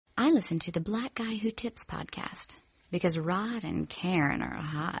I listen to the Black Guy Who Tips podcast because Rod and Karen are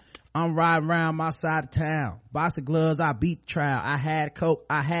hot. I'm riding around my side of town. Boxing gloves, I beat the trial. I had a coat,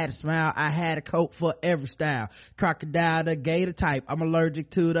 I had a smile, I had a coat for every style. Crocodile, the gator type. I'm allergic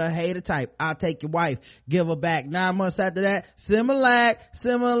to the hater type. I'll take your wife, give her back. 9 months after that, similar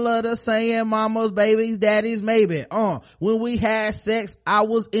to saying mama's, baby's, daddy's, maybe. When we had sex, I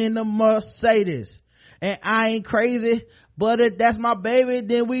was in the Mercedes. And I ain't crazy, but if that's my baby,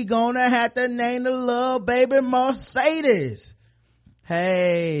 then we gonna have to name the little baby Mercedes.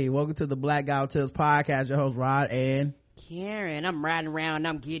 Hey, welcome to the Black Guy Who Tips podcast. Your host Rod and Karen. I'm riding around,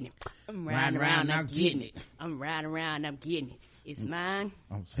 I'm getting it. I'm riding around, I'm getting it. I'm riding around, I'm getting it. It's mine.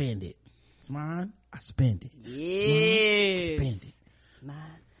 I'm spend it. It's mine. I spend it. Yes. I spend it. It's mine.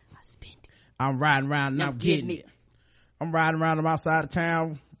 I spend it. I'm riding around and I'm getting it. I'm riding around on my side of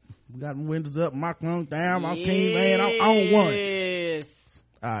town. We got my windows up, my clunk down, my team, man. I'm on one. Yes.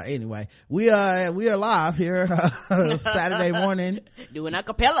 Anyway, we are live here Saturday morning doing a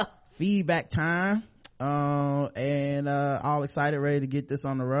cappella feedback time, and all excited, ready to get this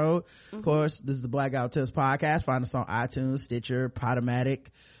on the road. Of course, this is the Black Guy Who Tips podcast. Find us on iTunes, Stitcher, Podomatic,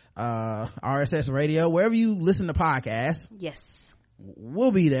 RSS Radio, wherever you listen to podcasts. Yes,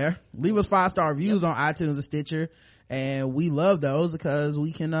 we'll be there. Leave us 5-star reviews on iTunes and Stitcher, and we love those because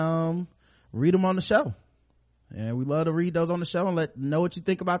we can read them on the show. And we love to read those on the show and know what you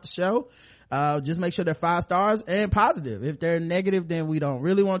think about the show. Just make sure they're 5 stars and positive. If they're negative, then we don't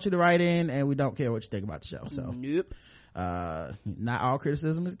really want you to write in, and we don't care what you think about the show. So nope. Not all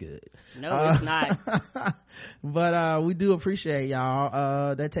criticism is good. No, it's not. But we do appreciate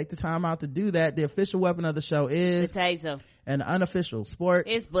y'all that take the time out to do that. The official weapon of the show is the taser, and the unofficial sport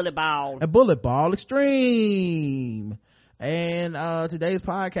is bullet ball. A bullet ball extreme. And today's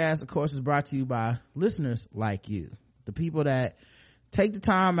podcast, of course, is brought to you by listeners like you, the people that take the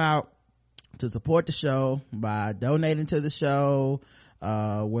time out to support the show by donating to the show,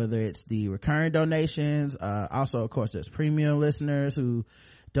 whether it's the recurring donations, also of course there's premium listeners who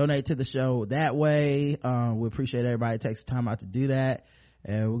donate to the show that way. We appreciate everybody that takes the time out to do that,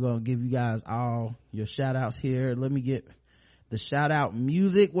 and we're gonna give you guys all your shout outs here. Let me get the shout out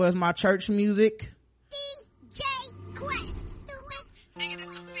music. Where's my church music? DJ Quest, stupid. Nigga, this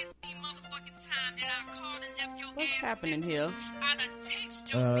the 15th motherfucking time that I called and left your What's ass. happening here? I done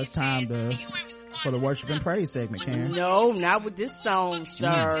text your It's bitch time ass, to and you ain't responded for the to worship and nothing. praise segment, Karen. No, not with this song,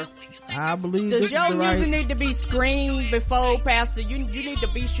 sir. I believe Does this is your the music right. need to be screened before, Pastor? You need to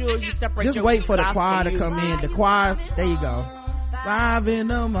be sure you separate. Just your wait for the gospel choir to music. come in. The choir, there you go. 5 in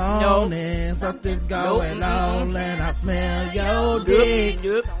the morning, something's going on, and I smell your dick.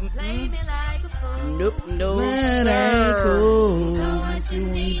 Nope, no, That sir. ain't cool. What you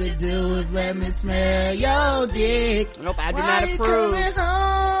need to do is let me smell your dick. Nope, I do Why not you approve. coming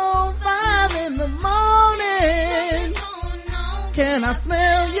home 5 in the morning? Can I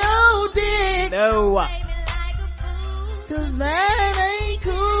smell your dick? No. 'Cause that ain't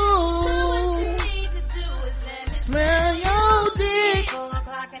cool. Smell your dick.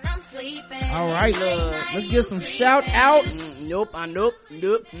 All right, let's get some shout outs. Nope.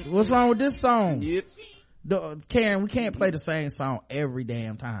 What's wrong with this song? Yep. Karen, we can't play the same song every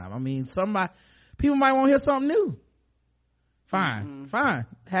damn time. I mean, people might want to hear something new. Fine.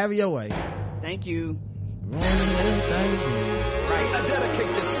 Have it your way. Thank you. Right. I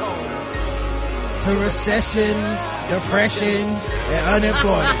dedicate this song To recession, depression, and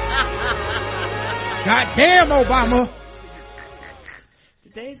unemployment. Goddamn, Obama.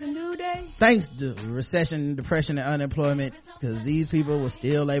 Today's a new day. Thanks to recession, depression, and unemployment, because these people were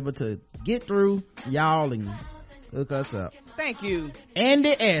still able to get through y'all and hook us up. Thank you.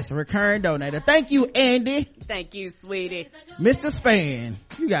 Andy S., recurring donator. Thank you, Andy. Thank you, sweetie. Mr. Span,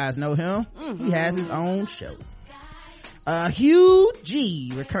 you guys know him. He has his own show. Hugh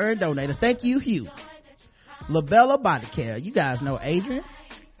G., recurring donator. Thank you, Hugh. Labella Body Care, you guys know Adrian,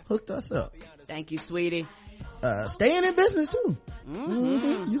 hooked us up. Thank you, sweetie. Staying in business too.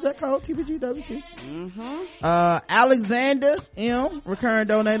 Use that code TBGWT. Mm-hmm. Alexander M., recurring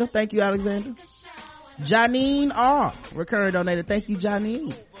donator. Thank you, Alexander. Janine R., recurring donator. Thank you,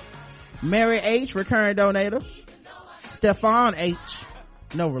 Janine. Mary H., recurring donator. Stefan H.,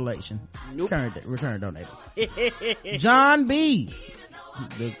 no relation. Nope. Recurring donator. John B.,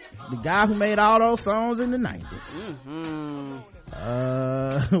 the guy who made all those songs in the 90s.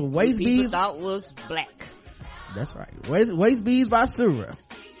 Waist People Beads. thought was black. That's right. Waist Beads by Sura.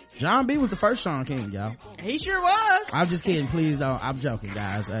 John B was the first Sean King, y'all. He sure was. I'm just kidding. Please don't. I'm joking,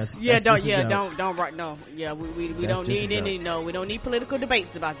 guys. That's Don't just a joke. don't right no. Yeah, we That's don't just a need any joke. we don't need political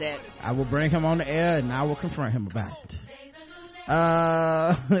debates about that. I will bring him on the air and I will confront him about it.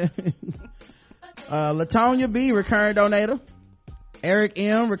 Latonia B, recurring donator. Eric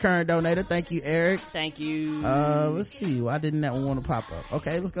M, recurring donator. Thank you, Eric. Thank you. Let's see. Why didn't that one want to pop up?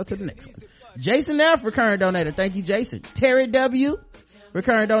 Okay, let's go to the next one. Jason F, recurring donator. Thank you, Jason. Terry W,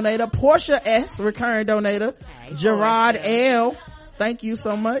 recurring donator. Portia S, recurring donator. Hey, Gerard Portia. L, thank you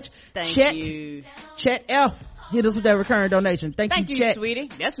so much. Thank you. Chet F, hit us with that recurring donation. Thank you, Chet. Sweetie.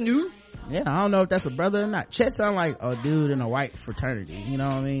 That's new. Yeah, I don't know if that's a brother or not. Chet sound like a dude in a white fraternity. You know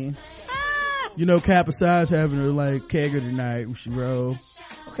what I mean? You know, Kappa Psi's having her like kegger tonight when she roll.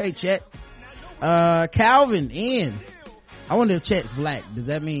 Okay, Chet. Calvin N, I wonder if Chet's black. Does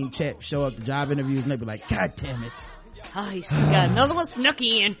that mean Chet show up to job interviews and they be like, God damn it. Oh, he's got another one snuck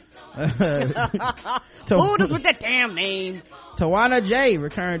in. Fooled us with that damn name. Tawana J,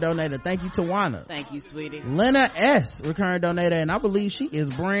 recurring donator. Thank you, Tawana. Thank you, sweetie. Lena S, recurring donator, and I believe she is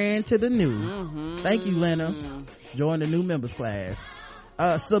brand to the new. Thank you, Lena. Join the new members class.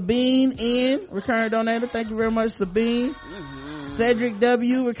 Sabine N, recurring donator. Thank you very much, Sabine. Cedric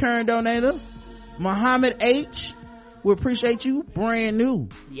W, recurring donator. Muhammad H, we appreciate you, brand new.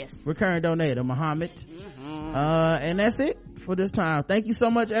 Yes. Recurring donator, Muhammad. And that's it for this time. Thank you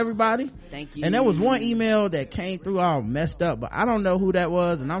so much, everybody. Thank you. And there was one email that came through all messed up, but I don't know who that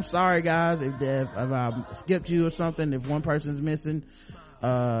was, and I'm sorry, guys, if I skipped you or something, if one person's missing.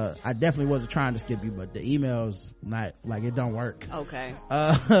 I definitely wasn't trying to skip you, but the email's not, like, it don't work. Okay.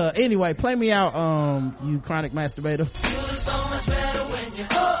 Anyway, play me out, you chronic masturbator. You look so much better when you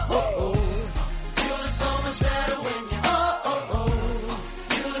You look so much better when you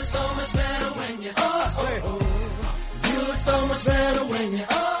You look so much better when you You look so much better when you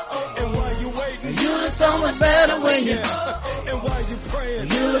And while you waiting, You look so much better when you and while you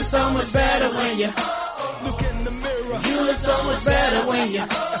praying, You look so much better when you look in the mirror. You look so much better when you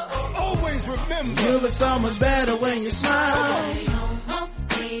Always remember, You look so much better when you smile. almost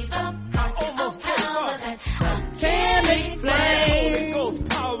gave up. Can't Holy explain Ghost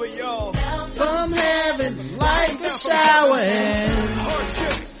power, y'all. from heaven like a shower.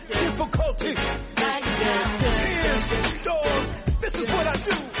 Hardships, difficulties, tears, storms. This is what I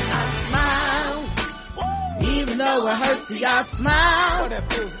do. Smile, even though it hurts, see I smile. Oh,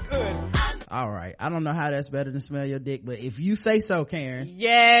 that feels good. All right, I don't know how that's better than smell your dick, but if you say so, Karen,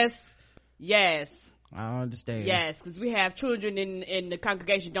 Yes. I don't understand. Yes, because we have children in the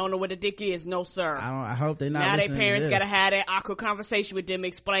congregation don't know what a dick is. No, sir. I hope they're not. Now their listening parents to got to this. have that awkward conversation with them,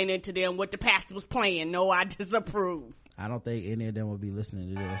 explaining to them what the pastor was playing. No, I disapprove. I don't think any of them will be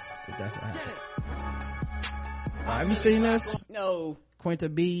listening to this if that's what happened. Have you seen this? No. Quinta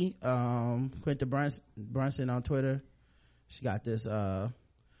B, Quinta Brunson on Twitter. She got this,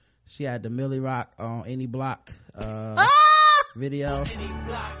 she had the Millie Rock on Any Block, video.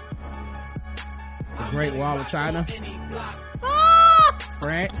 The Great Wall of China.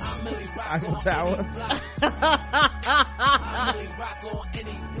 France. Eiffel Tower.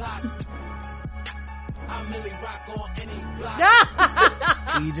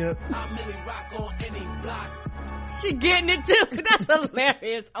 Egypt. She getting it too. That's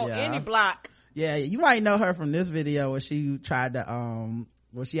hilarious. On Yeah. any block. Yeah, you might know her from this video where she tried to,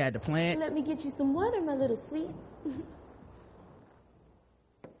 where she had to plant. Let me get you some water, my little sweet.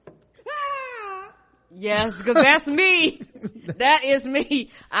 Yes, because that's me. That is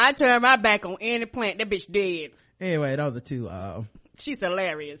me. I turn my back on any plant. That bitch dead. Anyway, those are two, She's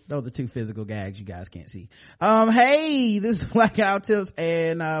hilarious. those are two physical gags you guys can't see. Hey, this is Blackout Tips,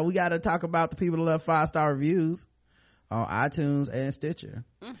 and we gotta talk about the people that left 5-star reviews on iTunes and Stitcher.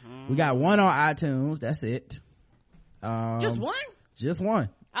 We got one on iTunes, that's it. Just one? Just one.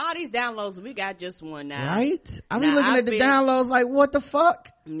 All these downloads, we got just one now. Right? I mean, Now, looking I've at the been- downloads like, what the fuck?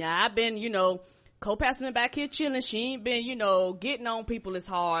 Now, I've been, co-pastor been back here chilling. She ain't been, getting on people as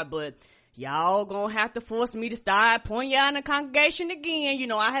hard, but y'all gonna have to force me to start pointing y'all in the congregation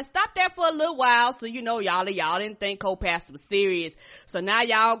again. I had stopped that for a little while, so y'all didn't think co-pastor was serious. So now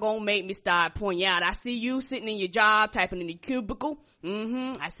y'all gonna make me start pointing out. I see you sitting in your job, typing in the cubicle.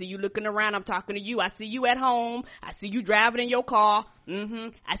 I see you looking around. I'm talking to you. I see you at home. I see you driving in your car.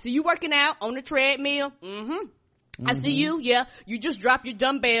 I see you working out on the treadmill. I see you. Yeah. You just dropped your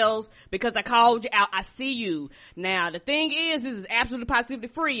dumbbells because I called you out. I see you. Now, the thing is, this is absolutely positively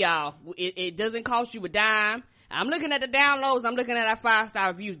free, y'all. It doesn't cost you a dime. I'm looking at the downloads. I'm looking at our 5-star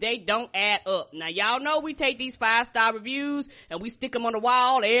reviews. They don't add up. Now, y'all know we take these 5-star reviews and we stick them on the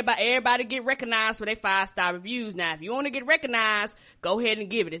wall. Everybody get recognized for their 5-star reviews. Now, if you want to get recognized, go ahead and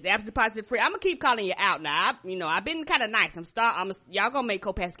give it. It's absolutely positive free. I'm gonna keep calling you out now. I've been kind of nice. Y'all gonna make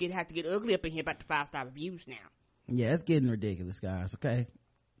co-pass have to get ugly up in here about the 5-star reviews now. Yeah, it's getting ridiculous, guys, okay?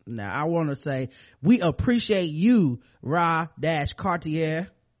 Now I want to say we appreciate you, Ra-Cartier,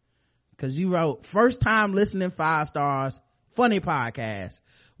 because you wrote, first time listening, 5 stars, funny podcast.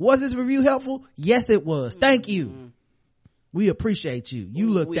 Was this review helpful? Yes, it was. Thank you. We appreciate you. You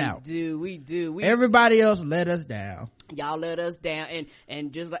looked out. We do. Everybody else let us down. Y'all let us down,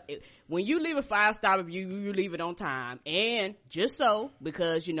 and just like when you leave a 5-star review, you leave it on time. And just so,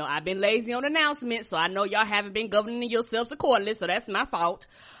 because you know I've been lazy on announcements, so I know y'all haven't been governing yourselves accordingly, so that's my fault.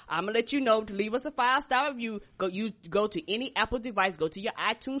 I'm gonna let you know to leave us a 5-star review. Go to any Apple device, go to your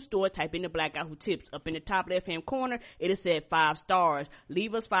iTunes store, type in the Black Guy Who Tips. Up in the top left hand corner, it has said 5 stars.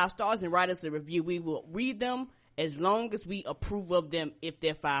 Leave us 5 stars and write us a review. We will read them as long as we approve of them if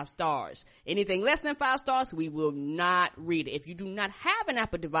they're 5 stars. Anything less than 5 stars, we will not read it. If you do not have an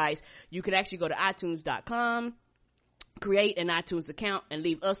Apple device, you can actually go to iTunes.com, create an iTunes account, and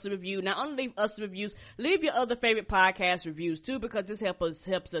leave us a review. Not only leave us reviews, leave your other favorite podcast reviews too, because this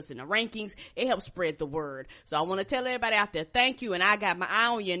helps us in the rankings. It helps spread the word. So I want to tell everybody out there, thank you, and I got my eye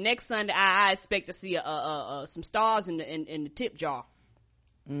on you. Next Sunday, I expect to see some stars in the tip jar.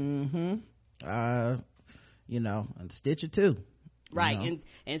 You know, and Stitcher too. Right, you know?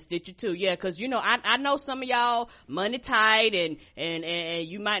 and Stitcher too. Yeah, because you know I know some of y'all money tight and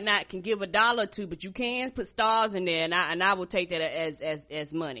you might not can give $1 or $2, but you can put stars in there, and I will take that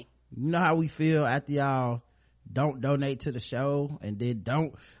as money. You know how we feel after y'all don't donate to the show and then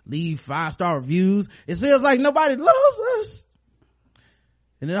don't leave 5-star reviews? It feels like nobody loves us,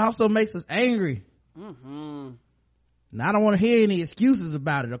 and it also makes us angry. And I don't want to hear any excuses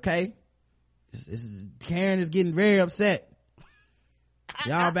about it. Okay. Karen is getting very upset.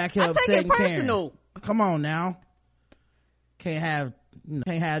 Y'all back here upsetting Karen. Come on now. Can't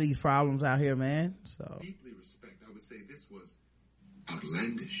have these problems out here, man. So deeply respect. I would say this was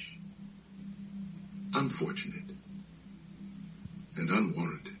outlandish, unfortunate, and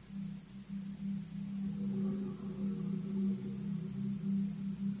unwarranted.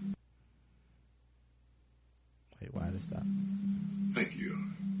 Wait, why did it stop? Thank you.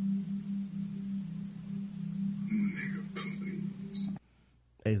 Nigga, please.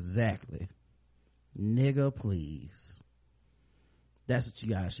 Exactly. Nigga, please. That's what you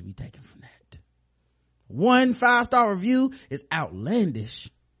guys should be taking from that. 1 5-star review is outlandish.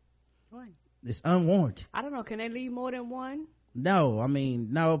 One. It's unwarranted. I don't know. Can they leave more than one? No, I mean,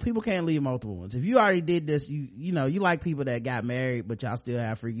 no, people can't leave multiple ones. If you already did this, you know, you like people that got married, but y'all still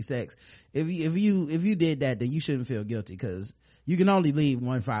have freaky sex. If you did that, then you shouldn't feel guilty, because you can only leave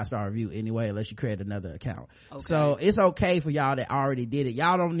 1 5-star review anyway unless you create another account. Okay. So it's okay for y'all that already did it.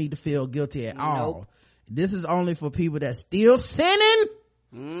 Y'all don't need to feel guilty at all. This is only for people that still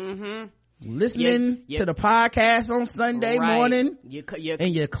sinning, listening to the podcast on Sunday morning,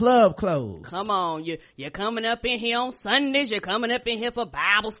 and your club clothes. Come on, you're coming up in here on Sundays. You're coming up in here for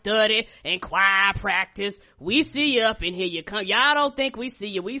Bible study and choir practice. We see you up in here. Y'all don't think we see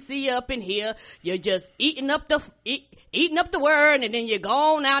you. We see you up in here. You're just eating up the word, and then you're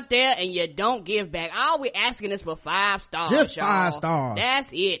going out there and you don't give back. All we asking is for 5 stars. Just y'all. 5 stars. That's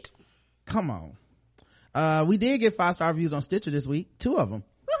it. Come on. We did get 5-star reviews on Stitcher this week, 2 of them.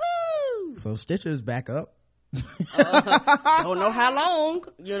 So Stitcher is back up. Don't know how long,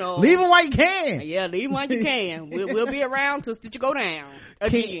 you know. Leave them while you can. Yeah, leave them while you can. We'll be around till Stitcher go down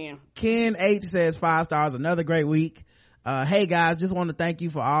again. Ken H says 5 stars, another great week. Hey guys, just want to thank you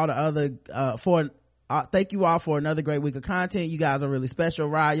for all the other thank you all for another great week of content. You guys are really special.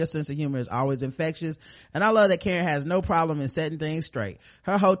 Ryan, your sense of humor is always infectious, and I love that Karen has no problem in setting things straight.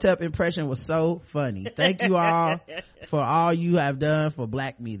 Her Hotep impression was so funny. Thank you all for all you have done for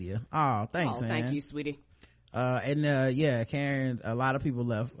Black media. Oh, thanks, man. Thank you, sweetie. Yeah, Karen, a lot of people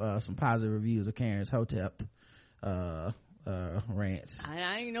left some positive reviews of Karen's Hotep rants.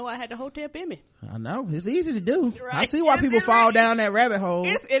 I didn't know I had the Hotep in me. I know, it's easy to do. Right. I see why people fall down that rabbit hole.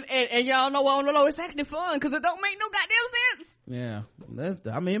 And y'all know on the low, it's actually fun because it don't make no goddamn sense. Yeah,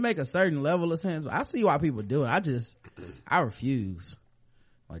 it make a certain level of sense. I see why people do it. I refuse.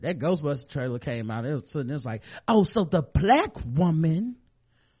 Like that Ghostbusters trailer came out, it's like, oh, so the black woman,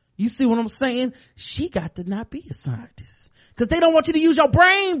 you see what I'm saying? She got to not be a scientist because they don't want you to use your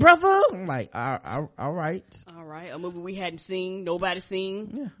brain, brother. I'm like, all right. A movie we hadn't seen, nobody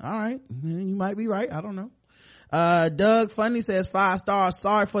seen. Yeah, all right. You might be right. I don't know. Doug Funny says 5 stars.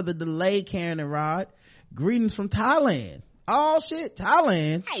 Sorry for the delay, Karen and Rod. Greetings from Thailand. Oh shit,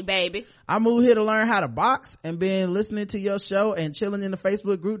 Thailand. Hey baby. I moved here to learn how to box and been listening to your show and chilling in the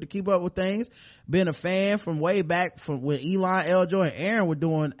Facebook group to keep up with things. Been a fan from way back from when Elon, Eljo, and Aaron were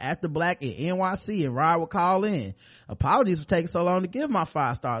doing After Black in NYC and Rod would call in. Apologies for taking so long to give my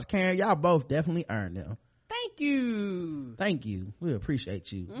 5 stars. Karen, y'all both definitely earned them. you. We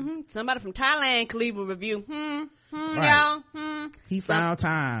appreciate you. Somebody from Thailand could leave a review. Right. Y'all. He found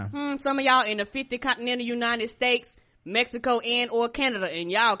time. Some of y'all in the 50 continental United States, Mexico, and or Canada, and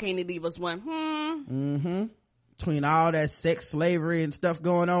y'all can't leave us one. Between all that sex slavery and stuff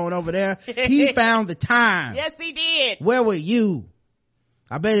going on over there, he found the time. Yes, he did. Where were you?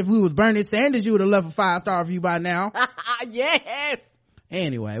 I bet if we was Bernie Sanders, you would have left a 5-star review by now. Yes.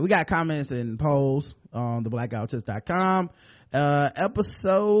 Anyway, we got comments and polls on the blackoutist.com.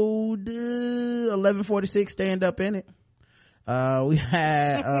 Episode 1146, stand up in it. We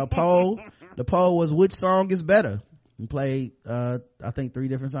had a poll. The poll was, which song is better? We played I think 3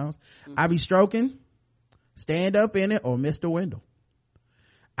 different songs. I Be Stroking, Stand Up in It, or Mr. Wendell.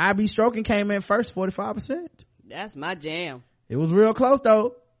 I Be Stroking came in first, 45%. That's my jam. It was real close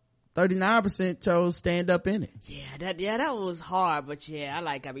though. 39% chose Stand Up in It. That was hard, but yeah, I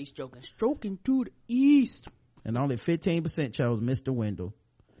like I Be Stroking to the east. And only 15% chose Mr. Wendell,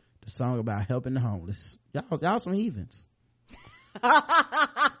 the song about helping the homeless. Y'all some heathens. It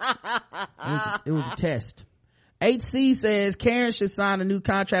was a test. HC says Karen should sign a new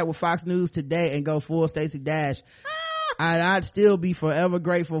contract with Fox News today and go full Stacey Dash. I'd still be forever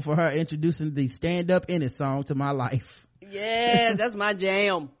grateful for her introducing the Stand Up In It song to my life. Yeah, that's my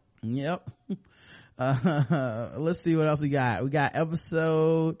jam. Yep. Let's see what else we got. We got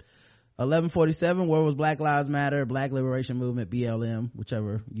episode 1147, where was Black Lives Matter, Black Liberation Movement, BLM,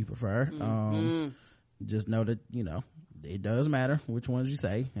 whichever you prefer. Just know that, it does matter which ones you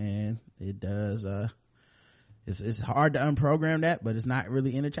say, and it does it's hard to unprogram that, but it's not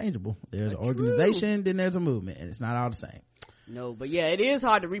really interchangeable. There's an organization, then there's a movement, and it's not all the same. No, but yeah, it is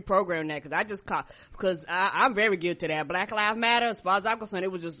hard to reprogram that, because I'm very guilty to that. Black Lives Matter, as far as I'm concerned,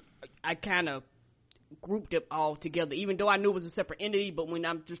 it was just, I kind of grouped it all together, even though I knew it was a separate entity, but when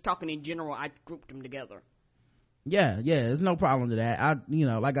I'm just talking in general, I grouped them together. Yeah, there's no problem to that.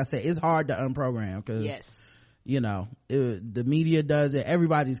 Like I said, it's hard to unprogram, because yes, the media does it,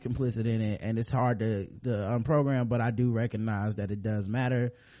 everybody's complicit in it, and it's hard to unprogram, but I do recognize that it does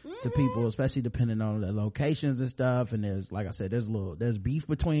matter to people, especially depending on the locations and stuff. And there's, like I said, there's beef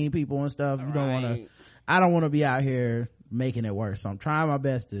between people and stuff. I don't want to be out here making it worse, so I'm trying my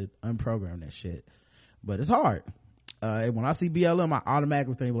best to unprogram that shit, but it's hard. When I see BLM, I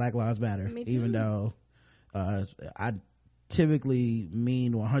automatically think Black Lives Matter, even though I typically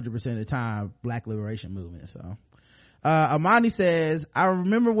mean 100% of the time Black Liberation Movement. So Amani says, I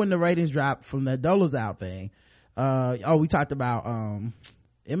remember when the ratings dropped from the Dola's Out thing. We talked about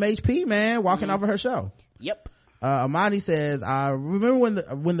MHP, man, walking off of her show. Yep. Amani says, I remember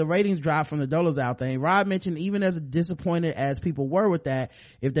when the ratings dropped from the Dola's Out thing. Rod mentioned, even as disappointed as people were with that,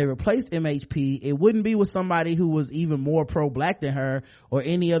 if they replaced MHP, it wouldn't be with somebody who was even more pro-black than her or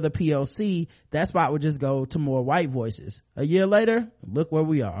any other POC. That spot would just go to more white voices. A year later, look where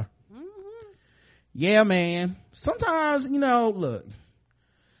we are. Yeah, man. Sometimes, look,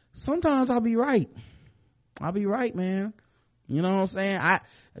 sometimes I'll be right, man. You know what I'm saying? I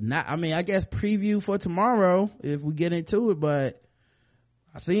guess preview for tomorrow if we get into it, but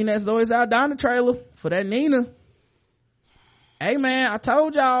I seen that Zoe Saldana trailer for that Nina. Hey man, I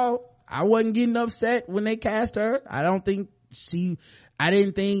told y'all I wasn't getting upset when they cast her. I didn't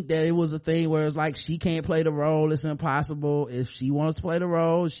think that it was a thing where it's like she can't play the role, it's impossible. If she wants to play the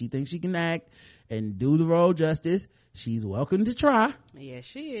role, she thinks she can act and do the role justice, she's welcome to try. Yeah,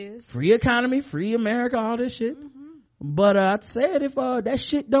 she is. Free economy, free America, all this shit. But I said, if that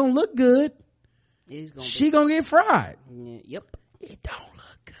shit don't look good, she gonna get fried. Yep. It don't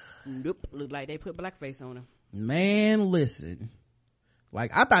look good. Nope. Look like they put blackface on her. Man, listen. Like,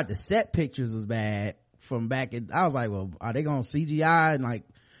 I thought the set pictures was bad from back in, I was like, well, are they gonna CGI, and like,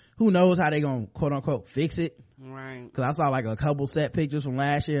 who knows how they gonna quote unquote fix it? Right. Cause I saw like a couple set pictures from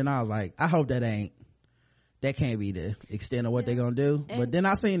last year, and I was like, I hope that can't be the extent of what they're gonna do. But then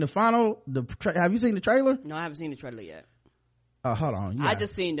I seen the final, have you seen the trailer? No, I haven't seen the trailer yet. Oh, hold on. I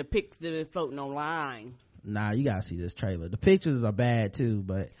just seen the pics that are floating online. Nah, you gotta see this trailer. The pictures are bad too,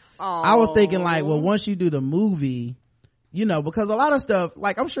 but I was thinking like, well, once you do the movie, because a lot of stuff,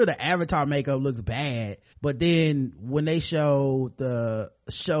 like, I'm sure the Avatar makeup looks bad, but then when they show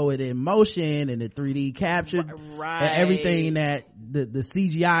it in motion and the 3D captured, right, and everything that the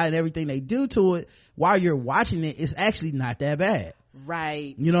CGI and everything they do to it while you're watching it, it's actually not that bad.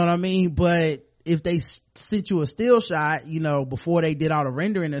 Right. You know what I mean? But if they sent you a still shot, before they did all the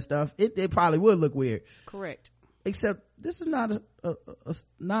rendering and stuff, it probably would look weird. Correct. Except this is not a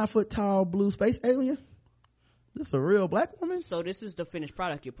 9-foot tall blue space alien. This is a real black woman. So this is the finished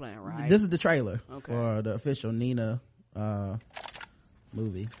product you're playing, right? This is the trailer for the official Nina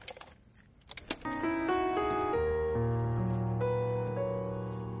movie.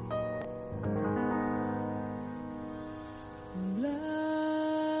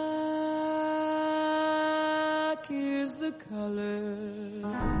 is the color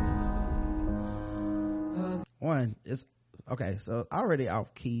of... One, it's okay, so already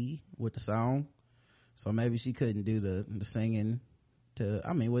off key with the song, so maybe she couldn't do the singing to,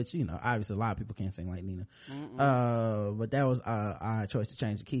 I mean, which, you know, obviously a lot of people can't sing like Nina. But that was our choice to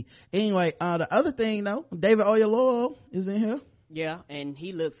change the key. Anyway, the other thing though, David Oyelowo is in here. Yeah, and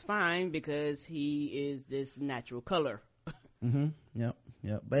he looks fine because he is this natural color. Yep.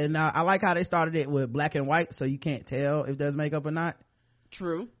 But I like how they started it with black and white, so you can't tell if there's makeup or not.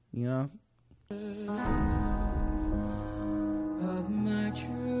 True. You know, of my true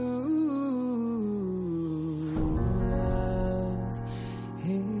love's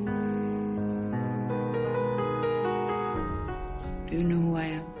hair. Do you know who I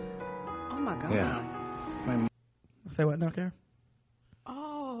am? Oh my god. Yeah. say what now, Karen?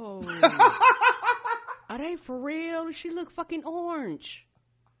 Oh. Are they for real? She look fucking orange.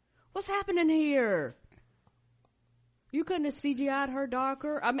 What's happening here? You couldn't have CGI'd her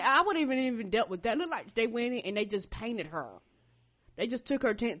darker? I mean, I wouldn't even dealt with that. Look like they went in and they just painted her. They just took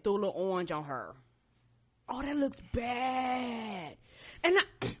her tint, threw a little orange on her. Oh, that looks bad. And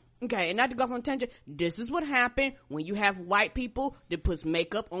okay, and not to go off on a tangent, this is what happened when you have white people that puts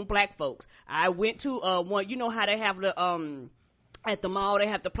makeup on black folks. I went to one, you know how they have the at the mall, they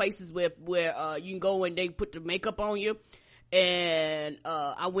have the places where you can go and they put the makeup on you. And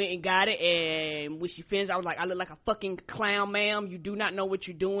I went and got it, and when she finished, I was like, I look like a fucking clown, ma'am. You do not know what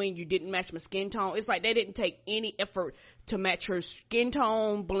you're doing. You didn't match my skin tone. It's like they didn't take any effort to match her skin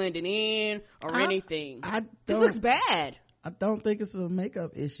tone, blending in or anything. This looks bad. I don't think it's a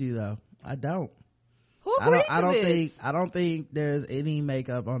makeup issue though. I don't. Who agreed to this? I don't think there's any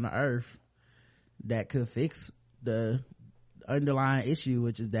makeup on the earth that could fix the underlying issue,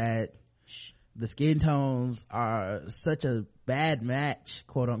 which is that the skin tones are such a bad match,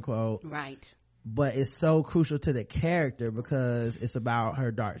 quote unquote. Right. But it's so crucial to the character because it's about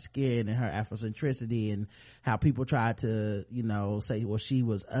her dark skin and her Afrocentricity and how people try to, you know, say, well, she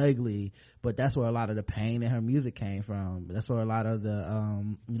was ugly, but that's where a lot of the pain in her music came from. That's where a lot of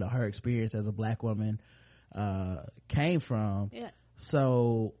the, you know, her experience as a black woman, came from. Yeah.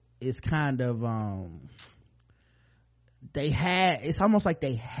 So it's kind of, it's almost like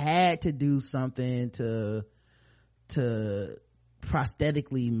they had to do something to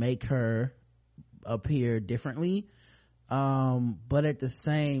prosthetically make her appear differently. But at the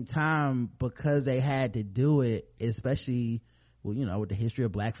same time, because they had to do it, especially, well, you know, with the history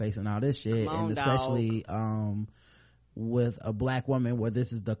of blackface and all this shit, and especially, with a black woman where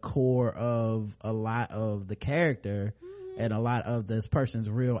this is the core of a lot of the character and a lot of this person's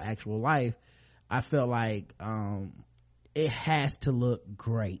real actual life, I felt like, it has to look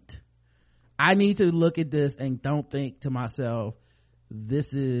great. I need to look at this and don't think to myself,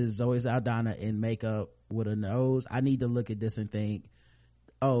 this is Zoe Saldana in makeup with a nose. I need to look at this and think,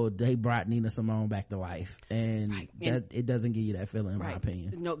 oh, they brought Nina Simone back to life. And right. it doesn't give you that feeling, in right. my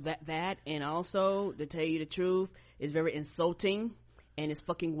opinion. No, that, and also, to tell you the truth, is very insulting and it's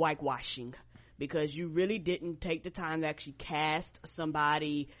fucking whitewashing because you really didn't take the time to actually cast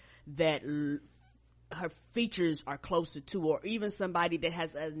somebody that her features are closer to, or even somebody that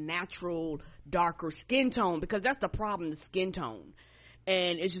has a natural darker skin tone, because that's the problem, the skin tone.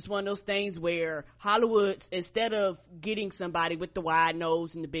 And it's just one of those things where Hollywood, instead of getting somebody with the wide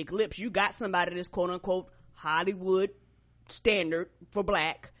nose and the big lips, you got somebody that's quote unquote Hollywood standard for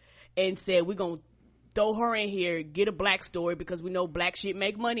black and said, we're gonna throw her in here, get a black story because we know black shit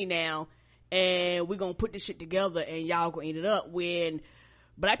make money now, and we're gonna put this shit together and y'all gonna eat it up. When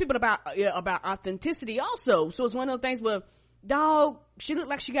black people about authenticity also. So it's one of those things where, dog, she looked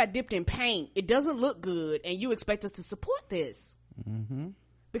like she got dipped in paint. It doesn't look good, and you expect us to support this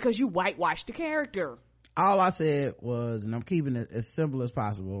because you whitewashed the character. All I said was, and I'm keeping it as simple as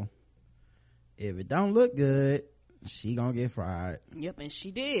possible, if it don't look good, she gonna get fried. Yep, and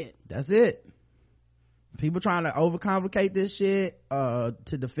she did. That's it. People trying to overcomplicate this shit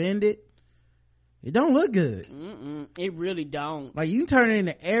to defend it. It don't look good. It really don't. Like, you can turn it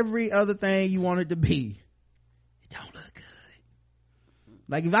into every other thing you want it to be. It don't look good.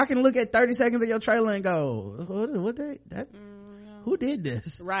 Like, if I can look at 30 seconds of your trailer and go, who did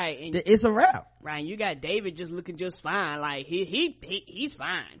this? Right. And it's a wrap. Right. And you got David just looking just fine. Like, he's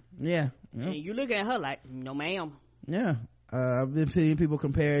fine. Yeah. And you looking at her like, no ma'am. Yeah. I've been seeing people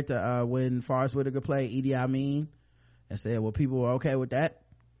compare it to when Forrest Whitaker played Idi Amin and said, well, people were okay with that.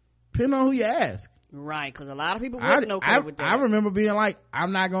 Depending on who you ask. Right, because a lot of people wasn't okay with that. I remember being like,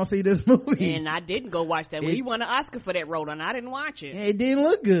 I'm not gonna see this movie. And I didn't go watch that. He won an Oscar for that role, and I didn't watch it. It didn't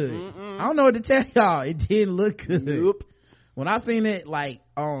look good. I don't know what to tell y'all. It didn't look good. Nope. when I seen it like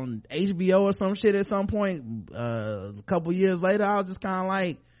on HBO or some shit at some point a couple years later, I was just kind of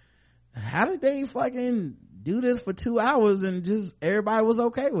like, how did they fucking do this for 2 hours and just everybody was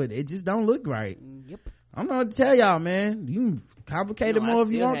okay with it? It just don't look right. Yep. I don't know what to tell y'all, man. You can complicate it more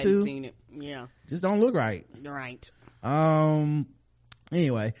if you want to. Seen it. Yeah, just don't look right. Right.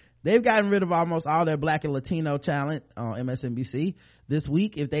 Anyway, they've gotten rid of almost all their black and Latino talent on MSNBC this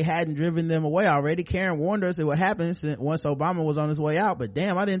week. If they hadn't driven them away already, Karen warned us it would happen once Obama was on his way out, but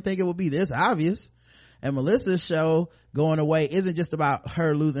damn, I didn't think it would be this obvious. And Melissa's show going away isn't just about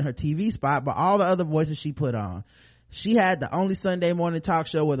her losing her TV spot, but all the other voices she put on. She had the only Sunday morning talk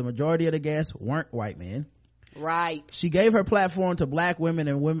show where the majority of the guests weren't white men. Right. She gave her platform to black women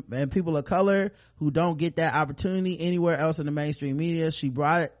and people of color who don't get that opportunity anywhere else in the mainstream media. She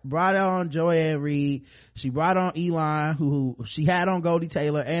brought on Joanne Reed. She brought on Elon, who she had on Goldie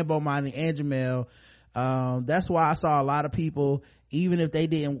Taylor and Bomani and Jamel. That's why I saw a lot of people, even if they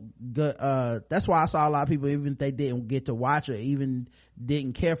didn't that's why I saw a lot of people, even if they didn't get to watch or even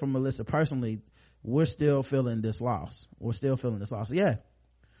didn't care for Melissa personally, we're still feeling this loss. Yeah,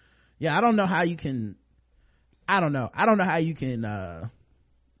 I don't know how you can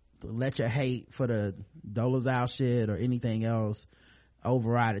let your hate for the Dolezal shit or anything else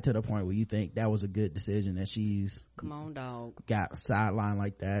override it to the point where you think that was a good decision that she's come on dog got sidelined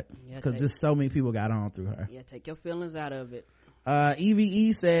like that, because yeah, just so many people got on through her. Yeah, take your feelings out of it.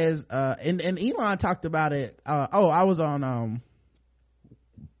 EVE says and Elon talked about it. I was on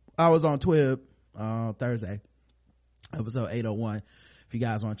Twib Thursday, episode 801. If you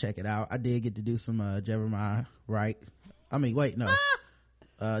guys want to check it out, I did get to do some Jeremiah Wright. I mean, wait, no,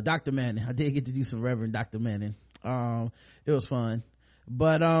 Dr. Manning. I did get to do some Reverend Dr. Manning. It was fun,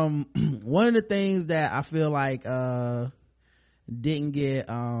 but one of the things that I feel like didn't get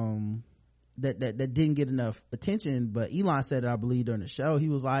that didn't get enough attention, but Elon said it, I believe, during the show. He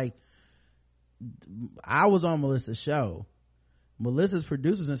was like, I was on Melissa's show. Melissa's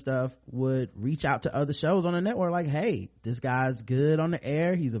producers and stuff would reach out to other shows on the network like, hey, this guy's good on the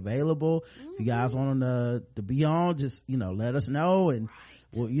air, he's available, if you guys want him to be on, just let us know. And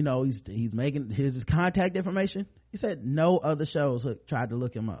well, he's making, here's his contact information. He said no other shows tried to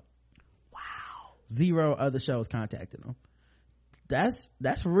look him up. Wow. 0 other shows contacted him. That's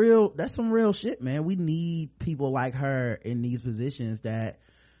real. That's some real shit, man. We need people like her in these positions that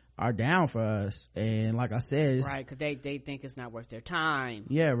are down for us. And like I said, right, because they think it's not worth their time.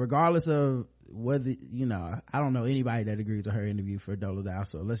 Yeah, regardless of whether I don't know anybody that agrees with her interview for Dolezal,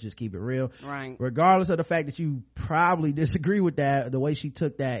 so let's just keep it real. Right. Regardless of the fact that you probably disagree with that, the way she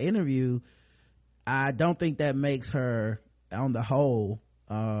took that interview, I don't think that makes her, on the whole,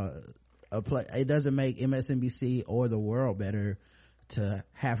 it doesn't make MSNBC or the world better to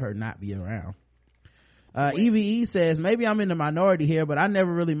have her not be around. EVE says, maybe I'm in the minority here, but I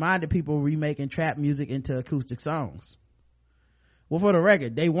never really minded people remaking trap music into acoustic songs. Well, for the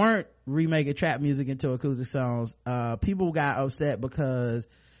record, they weren't remaking trap music into acoustic songs. People got upset because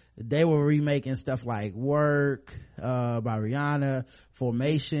they were remaking stuff like Work by Rihanna,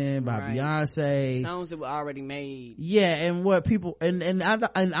 Formation by Beyonce, songs that were already made. Yeah, and what people and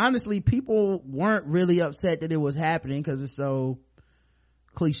honestly, people weren't really upset that it was happening because it's so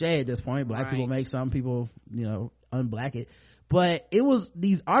cliche at this point. Black people make some people unblack it, but it was,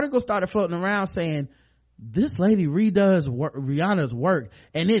 these articles started floating around saying this lady redoes Rihanna's work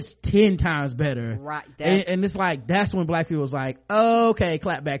and it's 10 times better, right? And it's like, that's when black people was like, okay,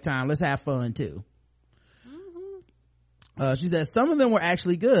 clap back time, let's have fun too. She says some of them were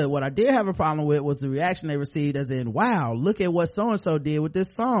actually good. What I did have a problem with was the reaction they received, as in, wow, look at what so and so did with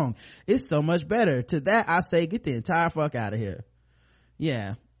this song, it's so much better. To that I say, get the entire fuck out of here.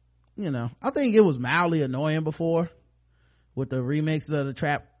 Yeah, I think it was mildly annoying before with the remix of the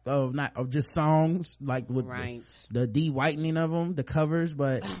trap of just songs, like with the de-whitening of them, the covers,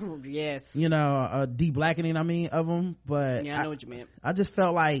 but yes, de-blackening of them. But yeah, I know what you meant. I just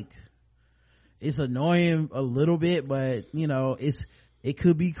felt like it's annoying a little bit, but it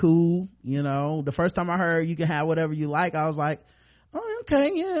could be cool. The first time I heard you can have whatever you like, I was like, oh,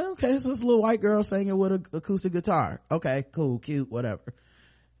 okay, yeah, okay, so it's a little white girl singing with an acoustic guitar. Okay, cool, cute, whatever.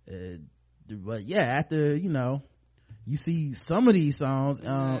 But yeah, after you see some of these songs,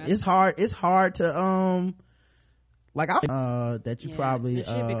 it's hard to that you probably that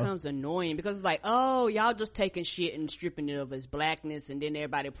shit becomes annoying, because it's like, oh, y'all just taking shit and stripping it of its blackness, and then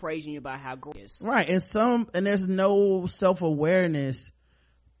everybody praising you about how great it is. Right, and there's no self-awareness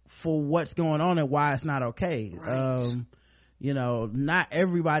for what's going on and why it's not okay. Right. Not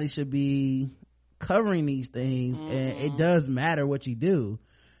everybody should be covering these things, and it does matter what you do.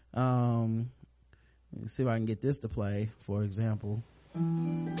 Let's see if I can get this to play, for example.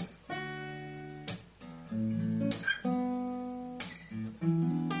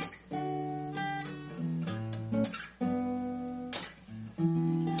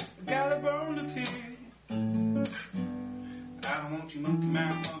 Got a bone to pick. I don't want you monkey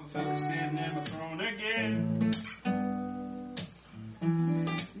mouth motherfucker sitting in my throne again.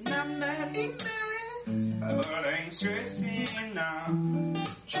 And I'm not even, but I ain't stressing now.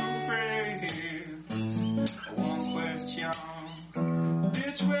 True friends, one question.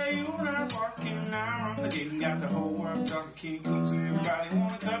 Bitch, where you not walking now? I'm the game, got the whole world talking King Kong to everybody.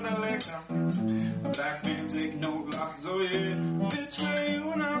 Wanna cut the legs off. A black man take no losses, oh yeah. Bitch, where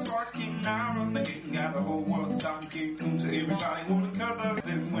you not walking now? I'm the game, got the whole world talking King Kong to everybody. Wanna cut the legs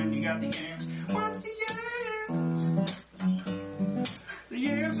off when you got the yams. What's the yams? The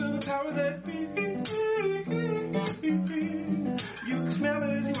yams are the power that beat. You can smell it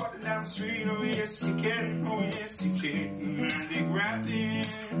as you walking down the street. Oh yes you can, oh yes you can. I dig rapping,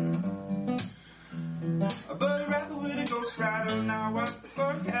 but a rapper with a ghost rider. Now what the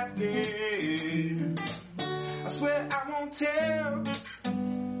fuck happened? I swear I won't tell.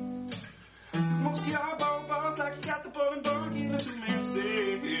 Most of y'all ball balls like you got the bowling bug in a two-man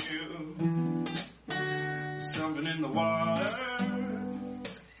sale. Something in the water.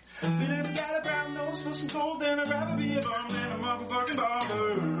 But if you got a brown nose for some cold, then I'd rather be a bum than a motherfucking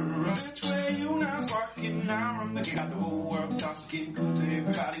baller. Bitch, where you now walking now? I'm the got the whole world talking cool to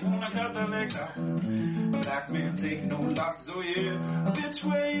everybody. Wanna cut the legs out. Black man taking no losses, oh yeah. Bitch,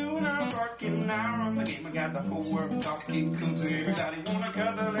 where you now walking now? I'm the game, I got the whole world talking cool to everybody. Wanna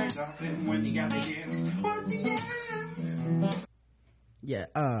cut the legs off. And when you got the yams, what the yams? Yeah,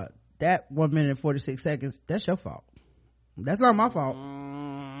 that 1 minute and 46 seconds, that's your fault. That's not my fault.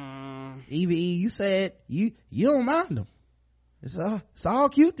 Eva E, you said you don't mind them. It's all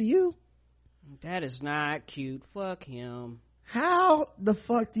cute to you. That is not cute. Fuck him. How the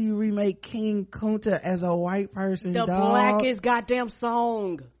fuck do you remake King Kunta as a white person? The dog? blackest goddamn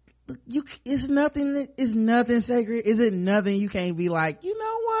song. It's nothing sacred. Is it nothing you can't be like, you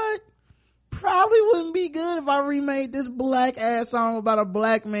know what? Probably wouldn't be good if I remade this black ass song about a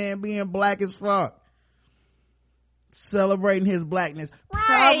black man being black as fuck. Celebrating his blackness. Right.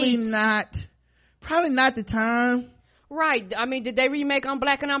 Probably not the time. Right. I mean, did they remake I'm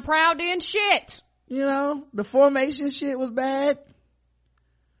Black and I'm Proud then? Shit. You know, the Formation shit was bad.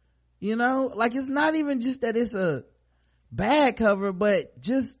 You know, like it's not even just that it's a bad cover, but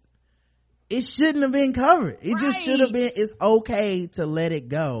just it shouldn't have been covered. It just should have been. It's okay to let it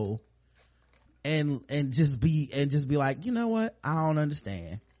go and just be like, you know what? I don't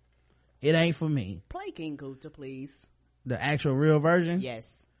understand. It ain't for me. Play King Kunta, please. The actual real version?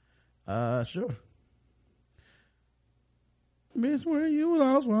 Yes. Sure. Bitch, where you when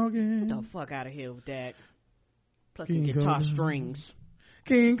I was walking? Get the fuck out of here with that. Plus King the guitar Kunta. strings.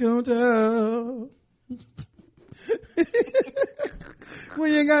 King Kunta.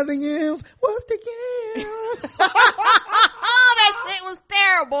 When you got the yams, what's the yams? That shit was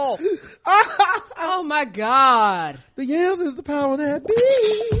terrible. Oh my god. The yams is the power that be.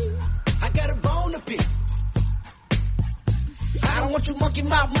 I got a bone to pick. I don't want you monkey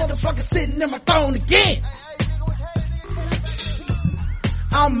mouth motherfucker sitting in my throne again.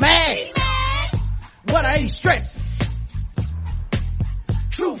 I'm mad, but I ain't stressing.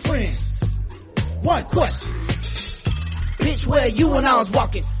 True friends, one question. Bitch, where you when I was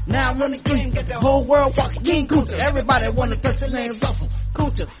walking? Now I'm running clean, got the whole world walking. King Kunta, everybody wanna cut the names off him.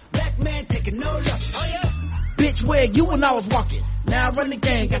 Kunta, black man taking no loss. Oh yeah. Bitch, where you when I was walking? Now I run the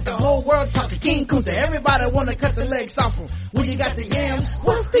game, got the whole world talking. King Kunta, everybody wanna cut the legs off him. When you got the yams,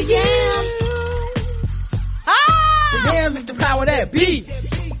 what's the yams? The yams is the power that be.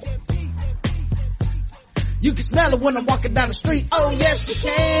 You can smell it when I'm walking down the street. Oh yes you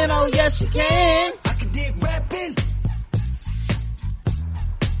can, oh yes you can. I can dig rapping,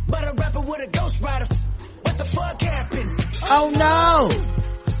 but a rapper with a ghost rider. What the fuck happened? Oh no.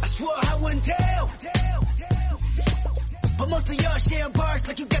 I swore I wouldn't tell. But most of y'all sharing bars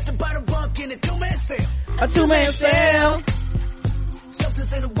like you got to buy the bunk in a two-man sale. A two-man sale.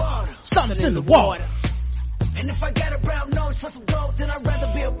 Something's in the water. Something's in the water. And if I got a brown nose for some gold, then I'd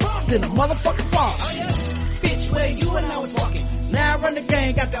rather be a bum Than a motherfucking bar. Oh yeah. Bitch, where you and I was walking? Now I run the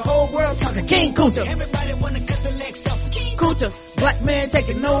game, got the whole world talking. King Kunta. Everybody wanna cut the legs off. King Kunta. Black man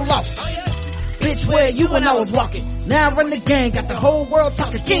taking no loss. Oh yeah. Bitch, where you when I was walking? Now I run the game, got the whole world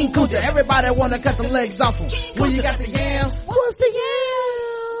talking. King Kunta. Everybody wanna cut the legs off him. When you got the yams, what's the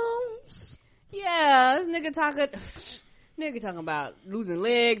yams? Yeah, this Nigga talking about losing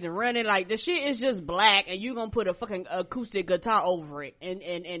legs and running. Like, the shit is just black, and you gonna put a fucking acoustic guitar over it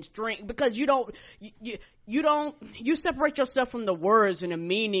and string, because you separate yourself from the words and the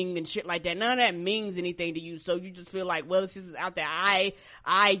meaning and shit like that. None of that means anything to you, so you just feel like, well, this is out there.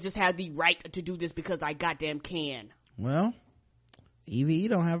 I just have the right to do this because I goddamn can. Well, EVE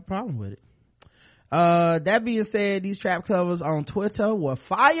don't have a problem with it. That being said, these trap covers on Twitter were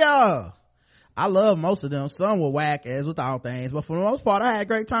fire. I love most of them. Some were whack, as with all things, but for the most part, I had a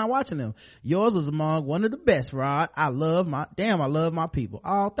great time watching them. Yours was among one of the best, Rod. I love my people.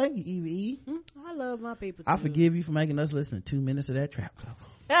 Oh, thank you, Evie. I love my people too. I forgive you for making us listen to 2 minutes of that trap cover.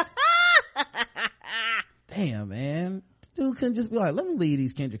 Damn, man. Dude couldn't just be like, let me leave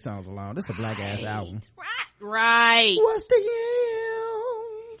these Kendrick songs alone. This is a black ass album. Right. What's the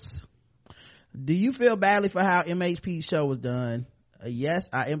Yaaams? Do you feel badly for how MHP's show was done? Yes,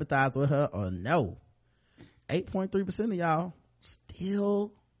 I empathize with her, or no. 8.3% of y'all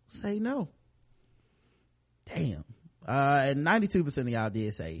still say no. Damn. And 92% of y'all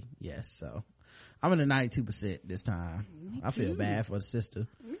did say yes, so I'm in the 92% this time. I feel bad for the sister.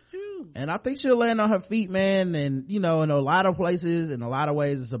 Me too. And I think she'll land on her feet, man. And in a lot of places, in a lot of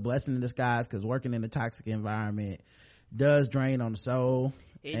ways, it's a blessing in disguise, because working in a toxic environment does drain on the soul.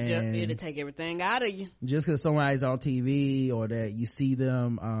 It'll take everything out of you. Just because somebody's on TV, or that you see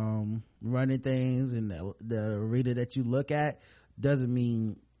them running things in the arena that you look at, doesn't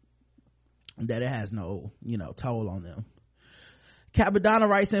mean that it has no toll on them. Capadonna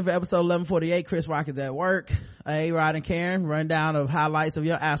writes in for episode 1148. Chris Rock is at work. Hey, Rod and Karen, rundown of highlights of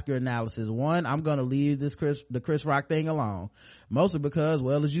your Oscar analysis. 1, I'm gonna leave the Chris Rock thing alone, mostly because,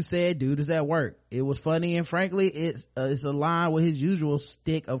 well, as you said, dude is at work. It was funny, and frankly, it's aligned with his usual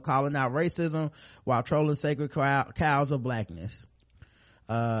stick of calling out racism while trolling sacred cows of blackness.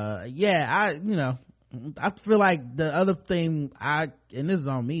 I feel like the other thing, and this is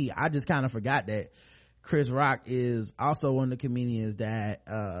on me, I just kind of forgot that Chris Rock is also one of the comedians that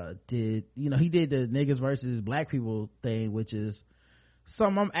he did the niggas versus black people thing, which is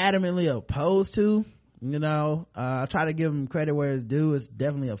something I'm adamantly opposed to. I try to give him credit where it's due. It's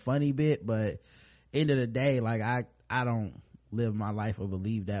definitely a funny bit, but end of the day, like, I don't live my life or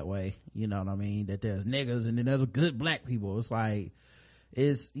believe that way. You know what I mean? That there's niggas and then there's good black people. It's like,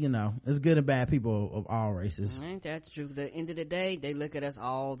 it's good and bad people of all races. Ain't that true? At the end of the day, they look at us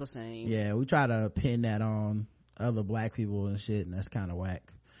all the same. Yeah, we try to pin that on other black people and shit, and that's kind of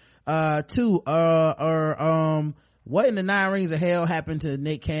whack. 2, what in the 9 rings of hell happened to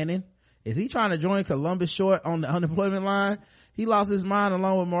Nick Cannon? Is he trying to join Columbus Short on the unemployment line? He lost his mind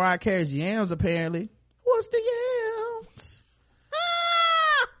along with Mariah Carey's Yaaams, apparently. What's the Yaaams?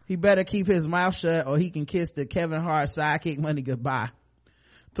 He better keep his mouth shut, or he can kiss the Kevin Hart sidekick money goodbye.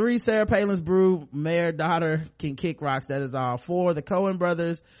 3, Sarah Palin's brood mayor daughter can kick rocks. That is all. 4, the Coen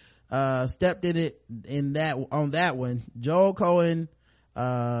brothers stepped in it on that one. Joel Coen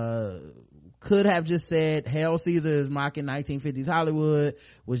could have just said Hail Caesar is mocking 1950s Hollywood,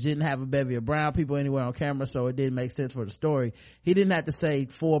 which didn't have a bevy of brown people anywhere on camera, so it didn't make sense for the story. He didn't have to say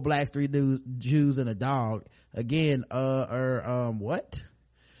 4 blacks, 3 Jews, and a dog. Again, what?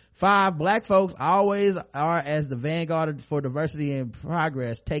 5, black folks always are as the vanguard for diversity and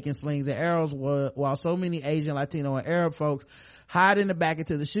progress, taking slings and arrows, while so many Asian, Latino, and Arab folks hide in the back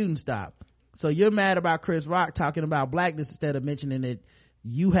until the shooting stop. So you're mad about Chris Rock talking about blackness instead of mentioning that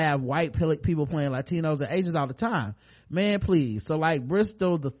you have white people playing Latinos and Asians all the time. Man, please. So like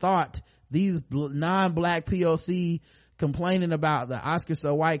Bristol, the thought, these non-black POC complaining about the Oscar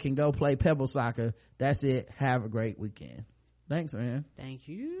so white can go play pebble soccer. That's it. Have a great weekend. Thanks, man. Thank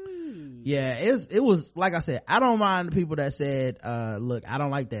you. Yeah, it was, like I said, I don't mind the people that said, look, I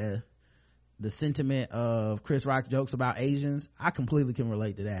don't like the sentiment of Chris Rock jokes about Asians. I completely can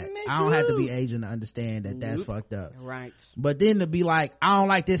relate to that. I don't have to be Asian to understand that that's fucked up. Right. But then to be like, I don't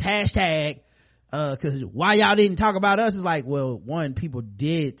like this hashtag, cause why y'all didn't talk about us? Is like, well, 1, people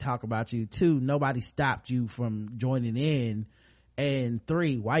did talk about you. 2, nobody stopped you from joining in. And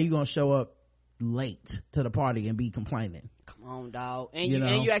 3, why you gonna show up late to the party and be complaining? Come on, dog. And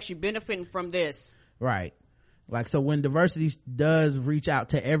you actually benefiting from this. Right. Like, so when diversity does reach out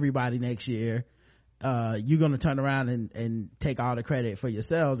to everybody next year, you're gonna turn around and take all the credit for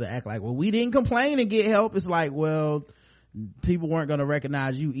yourselves and act like, well, we didn't complain and get help. It's like, well, people weren't gonna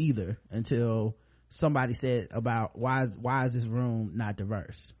recognize you either until somebody said about why is this room not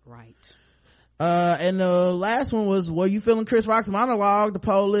diverse. Right. And the last one was, were you feeling Chris Rock's monologue? The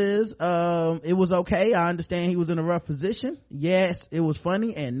poll is, it was okay. I understand he was in a rough position. Yes, it was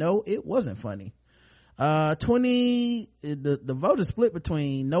funny, and no, it wasn't funny. The vote is split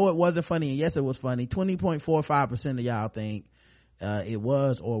between no it wasn't funny and yes it was funny. 20.45% of y'all think it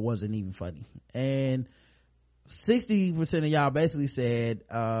was or wasn't even funny, and 60% of y'all basically said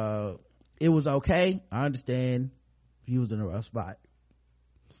it was okay. I understand he was in a rough spot.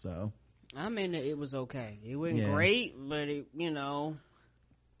 So I mean, it was okay. It wasn't great, but it,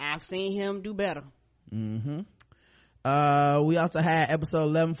 I've seen him do better. We also had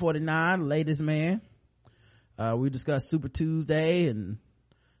episode 1149, Latest Man. We discussed Super Tuesday and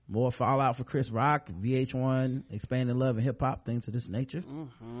more fallout for Chris Rock, VH1, expanding love and hip hop, things of this nature.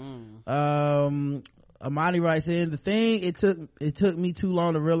 Amani writes in, the thing it took me too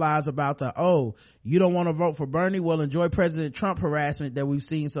long to realize about you don't want to vote for Bernie, well, enjoy President Trump harassment that we've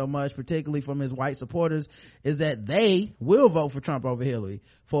seen so much, particularly from his white supporters, is that they will vote for Trump over Hillary.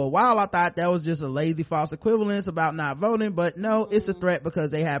 For a while I thought that was just a lazy false equivalence about not voting, but no, it's a threat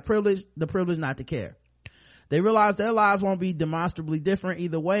because they have the privilege not to care. They realize their lives won't be demonstrably different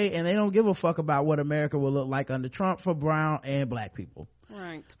either way, and they don't give a fuck about what America will look like under Trump for brown and black people.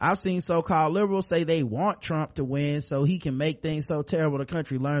 Right. I've seen so-called liberals say they want Trump to win so he can make things so terrible the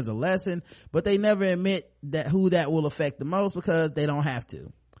country learns a lesson, but they never admit who that will affect the most because they don't have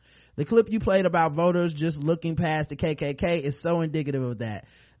to. The clip you played about voters just looking past the KKK is so indicative of that.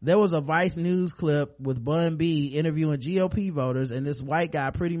 There was a Vice News clip with Bun B interviewing GOP voters, and this white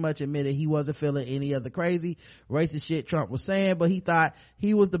guy pretty much admitted he wasn't feeling any of the crazy racist shit Trump was saying, but he thought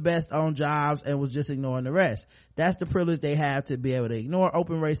he was the best on jobs and was just ignoring the rest. That's the privilege they have, to be able to ignore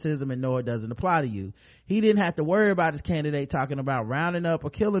open racism and know it doesn't apply to you. He didn't have to worry about his candidate talking about rounding up or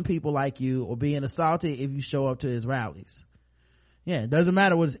killing people like you or being assaulted if you show up to his rallies. Yeah, it doesn't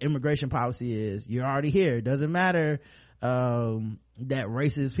matter what his immigration policy is. You're already here. It doesn't matter that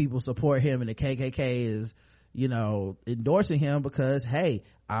racist people support him and the KKK is endorsing him because, hey,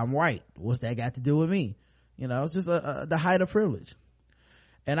 I'm white. What's that got to do with me? It's just the height of privilege.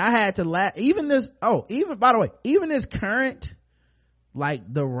 And I had to laugh. Even this current,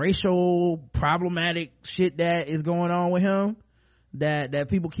 like, the racial problematic shit that is going on with him that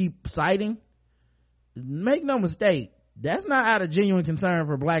people keep citing, make no mistake, that's not out of genuine concern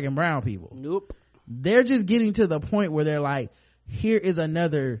for black and brown people. Nope. They're just getting to the point where they're like, here is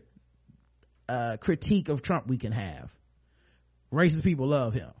another critique of Trump we can have. Racist people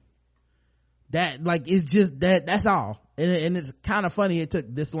love him. That, like, it's just that's all. And it's kind of funny it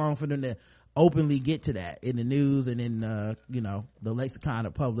took this long for them to openly get to that in the news and in the lexicon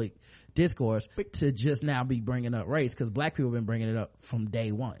of public discourse, to just now be bringing up race, because black people have been bringing it up from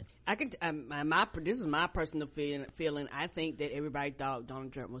day one. This is my personal feeling. I think that everybody thought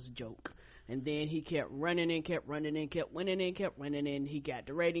Donald Trump was a joke, and then he kept running and kept running and kept winning and kept winning, and he got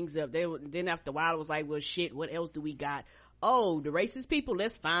the ratings up. Then after a while it was like, well, shit, what else do we got? Oh, the racist people,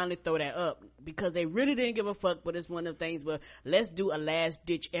 let's finally throw that up, because they really didn't give a fuck. But it's one of the things where let's do a last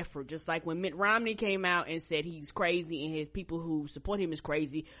ditch effort. Just like when Mitt Romney came out and said he's crazy and his people who support him is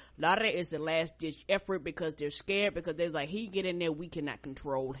crazy, a lot of that is the last ditch effort because they're scared, because they're like, he get in there, we cannot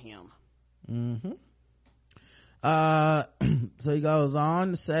control him. So he goes on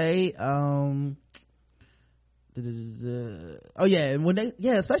to say,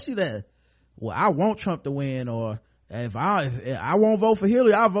 especially I want Trump to win, or if I won't vote for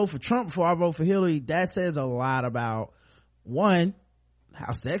Hillary, I'll vote for Trump before I vote for Hillary. That says a lot about, one,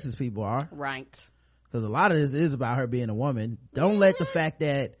 how sexist people are. Right. Because a lot of this is about her being a woman. Don't let the fact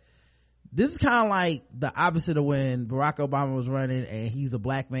that this is kind of like the opposite of when Barack Obama was running and he's a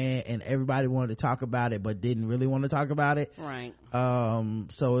black man and everybody wanted to talk about it but didn't really want to talk about it. Right.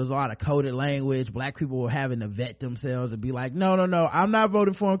 So there's a lot of coded language. Black people were having to vet themselves and be like, no, I'm not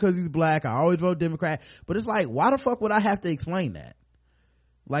voting for him because he's black. I always vote Democrat. But it's like, why the fuck would I have to explain that?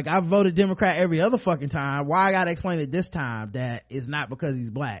 Like, I voted Democrat every other fucking time. Why I gotta explain it this time that it's not because he's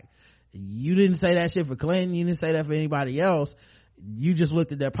black? You didn't say that shit for Clinton. You didn't say that for anybody else. You just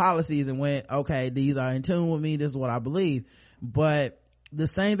looked at their policies and went, okay, these are in tune with me, this is what I believe. But the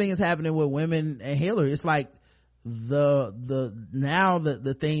same thing is happening with women and Hillary. It's like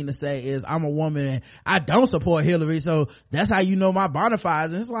the thing to say is, I'm a woman and I don't support Hillary, so that's how you know my bona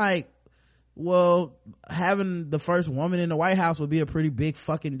fides. And it's like, well, having the first woman in the White House would be a pretty big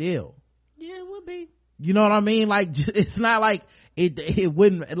fucking deal. Yeah, it would be. You know what I mean? Like, it's not like it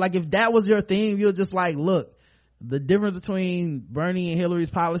wouldn't, like, if that was your thing, you're just like, look, the difference between Bernie and Hillary's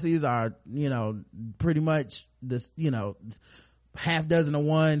policies are, pretty much this, half dozen of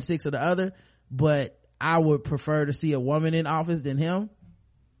one, six of the other, but I would prefer to see a woman in office than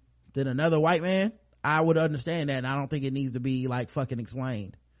another white man. I would understand that, and I don't think it needs to be like fucking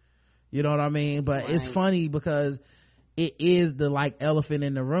explained. You know what I mean? But It's funny because it is the like elephant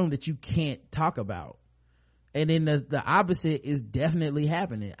in the room that you can't talk about. And then the opposite is definitely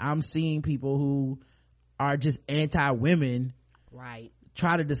happening. I'm seeing people who are just anti-women, right,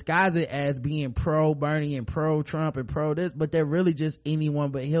 try to disguise it as being pro Bernie and pro Trump and pro this, but they're really just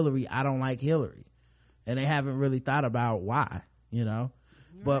anyone but Hillary. I don't like Hillary, and they haven't really thought about why,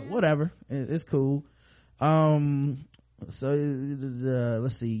 but whatever, it's cool. So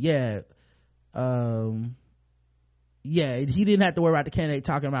let's see. He didn't have to worry about the candidate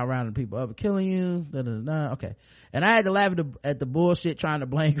talking about rounding people up and killing you. Okay. And I had to laugh at the bullshit trying to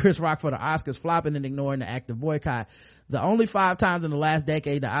blame Chris Rock for the Oscars flopping and ignoring the active boycott. The only 5 times in the last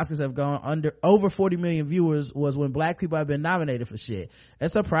decade the Oscars have gone over 40 million viewers was when black people have been nominated for shit.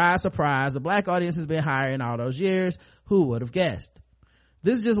 And surprise, surprise, the black audience has been higher in all those years. Who would have guessed?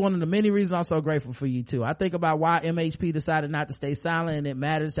 This is just one of the many reasons I'm so grateful for you too. I think about why MHP decided not to stay silent, and it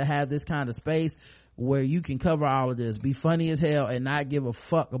matters to have this kind of space where you can cover all of this, be funny as hell, and not give a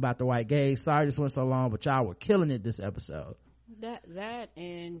fuck about the white gays. Sorry this went so long, but y'all were killing it this episode. That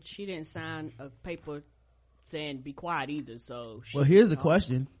and she didn't sign a paper saying be quiet either. So well, here's the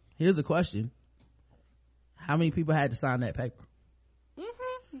question. How many people had to sign that paper?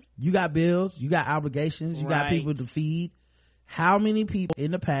 You got bills, you got obligations, you got people to feed. How many people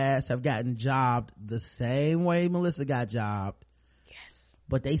in the past have gotten jobbed the same way Melissa got jobbed? Yes.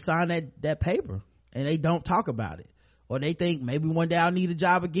 But they signed that paper and they don't talk about it. Or they think maybe one day I'll need a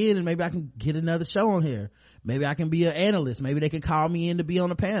job again and maybe I can get another show on here. Maybe I can be an analyst. Maybe they can call me in to be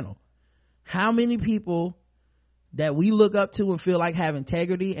on a panel. How many people that we look up to and feel like have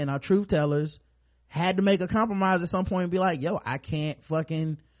integrity and are truth tellers had to make a compromise at some point and be like, yo, I can't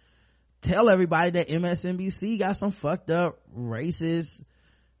fucking tell everybody that MSNBC got some fucked up racist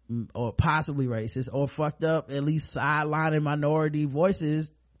or possibly racist or fucked up at least sidelining minority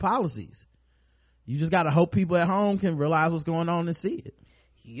voices policies. You just gotta hope people at home can realize what's going on and see it.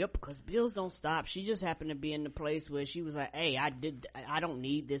 Yep, because bills don't stop. She just happened to be in the place where she was like, hey, I don't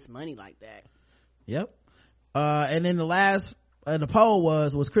need this money like that. Yep. And then the poll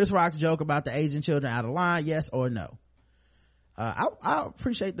was Chris Rock's joke about the Asian children out of line, yes or no? I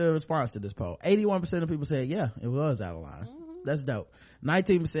appreciate the response to this poll. 81% of people said yeah, it was out of line. That's dope.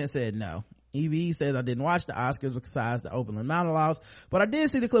 19% said no. EVE says I didn't watch the Oscars besides the opening monologues, but I did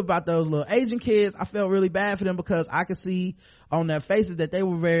see the clip about those little Asian kids. I felt really bad for them because I could see on their faces that they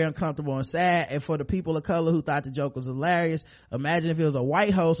were very uncomfortable and sad. And for the people of color who thought the joke was hilarious, imagine if it was a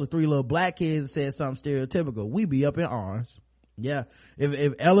white host with 3 little black kids that said something stereotypical. We'd be up in arms. Yeah,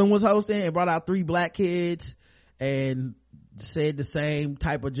 if Ellen was hosting and brought out 3 black kids and said the same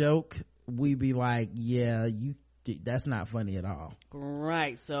type of joke, we'd be like, yeah, that's not funny at all.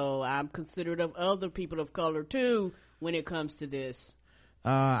 Right. So I'm considerate of other people of color too when it comes to this.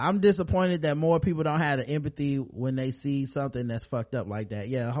 I'm disappointed that more people don't have the empathy when they see something that's fucked up like that.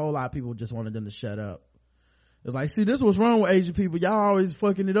 Yeah, a whole lot of people just wanted them to shut up. It's like, see, this is what's wrong with Asian people, y'all always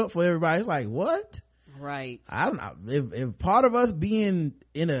fucking it up for everybody. It's like, what? Right. I don't know if part of us being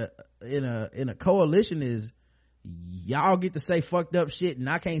in a coalition is y'all get to say fucked up shit and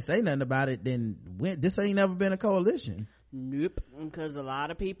I can't say nothing about it, then this ain't never been a coalition. Nope. Because a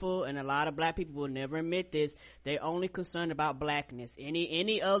lot of people and a lot of black people will never admit this. They're only concerned about blackness.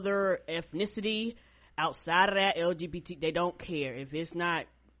 Any other ethnicity outside of that, LGBT, they don't care. If it's not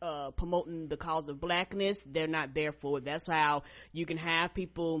promoting the cause of blackness, they're not there for it. That's how you can have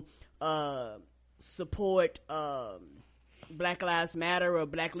people support Black Lives Matter or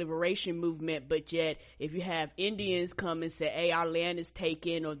Black Liberation Movement, but yet if you have Indians come and say, hey, our land is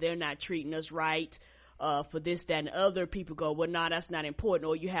taken, or they're not treating us right for this, that, and other, people go, well, no, that's not important.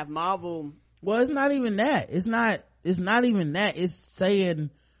 Or you have Marvel. Well, it's not even that. It's not even that. It's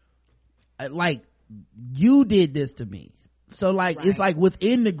saying like, you did this to me. So like, right. It's like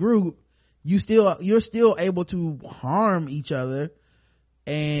within the group, you're still able to harm each other,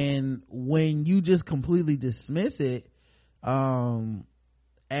 and when you just completely dismiss it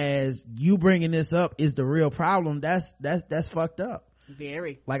as you bringing this up is the real problem, that's fucked up.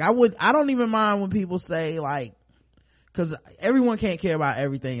 Very. Like I don't even mind when people say, like, because everyone can't care about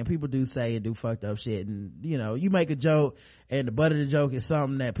everything, and people do say and do fucked up shit, and you make a joke and the butt of the joke is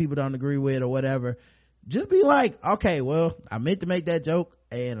something that people don't agree with or whatever, just be like, okay, well, I meant to make that joke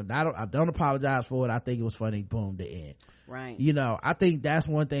and I don't apologize for it. I think it was funny. Boom, the end. Right. I think that's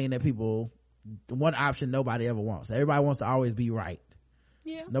one thing that one option nobody ever wants. Everybody wants to always be right.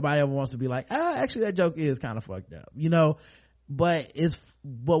 Yeah. Nobody ever wants to be like, actually that joke is kind of fucked up, but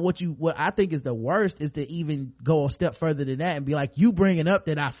what I think is the worst is to even go a step further than that and be like, you bringing up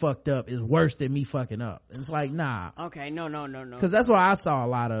that I fucked up is worse than me fucking up. And it's like, nah. Okay, no. Cause that's what I saw a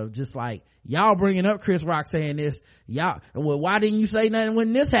lot of, just like, y'all bringing up Chris Rock saying this, y'all, well, why didn't you say nothing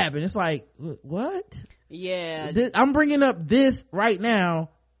when this happened? It's like, what? Yeah. I'm bringing up this right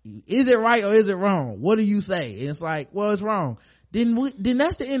now. Is it right or is it wrong? What do you say? And it's like, well, it's wrong. Then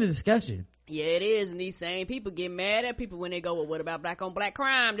that's the end of the discussion. Yeah, it is. And these same people get mad at people when they go, well, what about black on black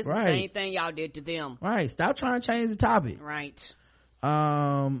crime? This is the same thing y'all did to them. Right. Stop trying to change the topic. Right.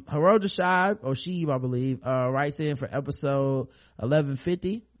 Harold Shib, I believe, writes in for episode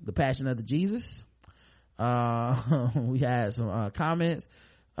 1150, The Passion of the Jesus. We had some comments.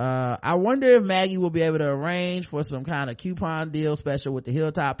 I wonder if Maggie will be able to arrange for some kind of coupon deal special with the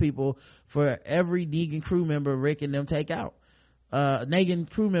Hilltop people for every Negan crew member Rick and them take out. Negan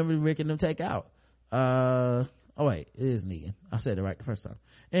crew member Rick and them take out. Oh wait, it is Negan. I said it right the first time.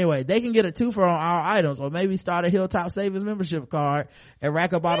 Anyway, they can get a 2 for on all items, or maybe start a Hilltop Savings membership card and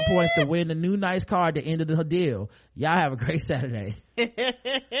rack up all the points to win the new nice card at the end of the deal. Y'all have a great Saturday.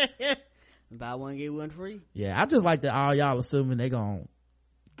 Buy one, get one free. Yeah, I just like that all y'all assuming they gonna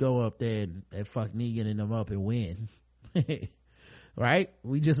go up there and fuck Negan and them up and win. Right?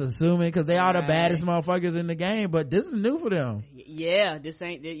 We just assuming because they are the baddest motherfuckers in the game, but this is new for them. Yeah, this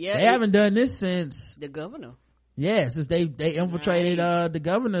ain't, yeah. They haven't done this since the governor. Yeah, since they infiltrated the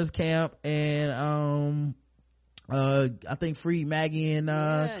governor's camp and I think freed Maggie and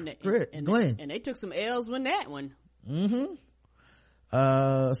Glenn. And they took some L's with that one.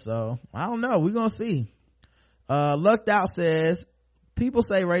 So I don't know, we're gonna see. Lucked Out says people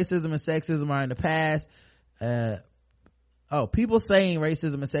say racism and sexism are in the past. People saying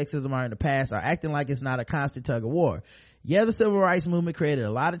racism and sexism are in the past are acting like it's not a constant tug of war. Yeah, the civil rights movement created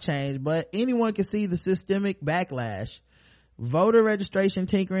a lot of change, but anyone can see the systemic backlash. Voter registration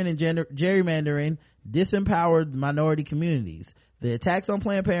tinkering and gerrymandering disempowered minority communities. The attacks on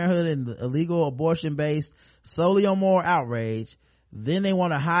Planned Parenthood and the illegal abortion based solely on moral outrage. Then they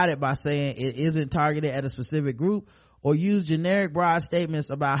want to hide it by saying it isn't targeted at a specific group, or use generic broad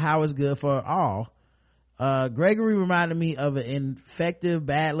statements about how it's good for all. Gregory reminded me of an ineffective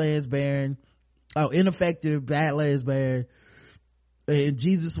Badlands Baron, and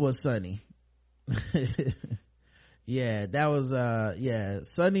Jesus was Sonny. Yeah, that was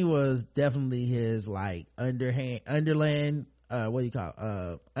Sonny was definitely his like underland what do you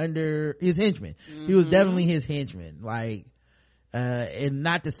call under his henchman. He was definitely his henchman, like and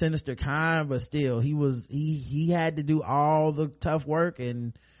not the sinister kind, but still he had to do all the tough work,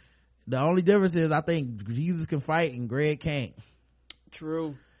 and the only difference is I think Jesus can fight and Greg can't.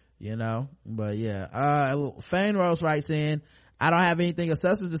 True. You know, but yeah. Fane Rose writes in, I don't have anything of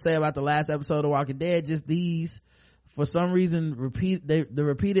substance to say about the last episode of Walking Dead, just these. For some reason, the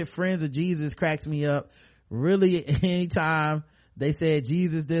repeated friends of Jesus cracks me up. Really, anytime they said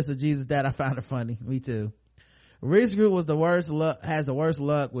Jesus this or Jesus that, I found it funny. Me too. Rick's group was has the worst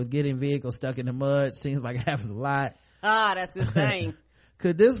luck with getting vehicles stuck in the mud. Seems like it happens a lot. That's his thing.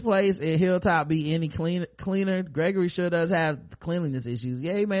 Could this place in Hilltop be any cleaner? Gregory sure does have cleanliness issues.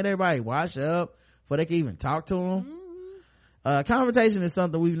 Yeah, he made everybody wash up before they could even talk to him. Confrontation is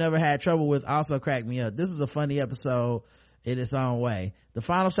something we've never had trouble with. Also cracked me up. This is a funny episode in its own way. The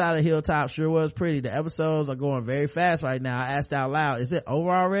final shot of Hilltop sure was pretty. The episodes are going very fast right now. I asked out loud, is it over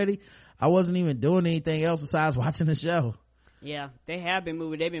already? I wasn't even doing anything else besides watching the show. Yeah, they have been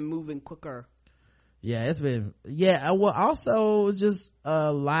moving. They've been moving quicker. Yeah, it's been, well, also just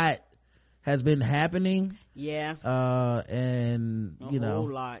a lot has been happening. Yeah. And a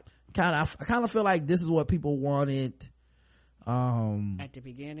whole lot. I kind of feel like this is what people wanted. At the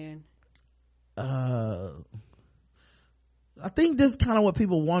beginning. I think this is kind of what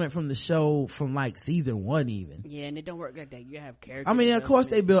people wanted from the show from like season 1 even. Yeah, and it don't work like that. You have characters. I mean, of course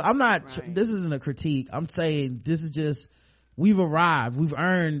they build. I'm not, this isn't a critique. I'm saying this is just, we've arrived. We've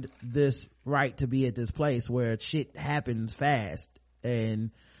earned this right to be at this place where shit happens fast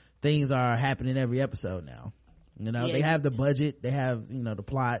and things are happening every episode now. You know, they have the budget, they have, the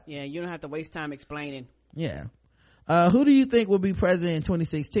plot. Yeah, you don't have to waste time explaining. Yeah. Who do you think will be president in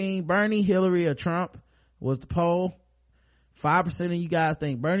 2016? Bernie, Hillary, or Trump was the poll. 5% of you guys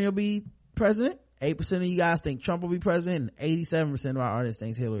think Bernie will be president. 8% of you guys think Trump will be president. And 87% of our audience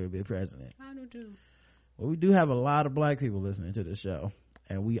thinks Hillary will be president. I do too. Well, we do have a lot of black people listening to the show,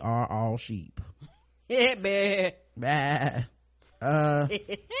 and we are all sheep. Yeah, man. Bah.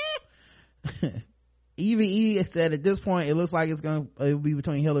 EVE said at this point it looks like it'll be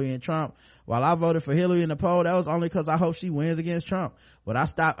between Hillary and Trump. While I voted for Hillary in the poll, that was only because I hope she wins against Trump, but I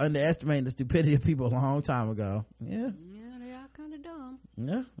stopped underestimating the stupidity of people a long time ago. Yeah, they are kind of dumb.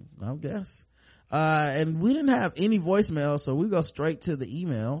 Yeah, I guess. And we didn't have any voicemails, so we go straight to the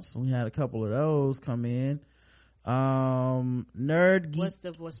emails. We had a couple of those come in. Nerd Geek. What's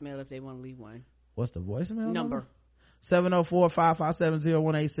the voicemail if they want to leave one? What's the voicemail number?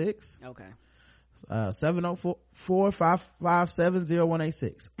 704-557-0186. Okay.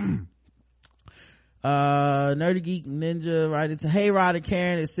 704-557-0186. Nerdy Geek Ninja, right? It's a hey Rod and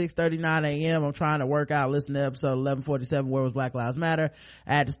Karen. It's 6:39 a.m. I'm trying to work out, listen to episode 1147, Where Was Black Lives Matter.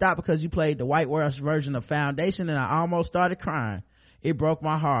 I had to stop because you played the whitewash version of Foundation and I almost started crying. It broke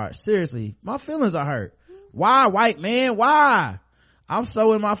my heart. Seriously, my feelings are hurt. Why, white man? Why? I'm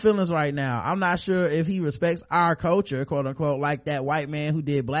so in my feelings right now. I'm not sure if he respects our culture, quote unquote, like that white man who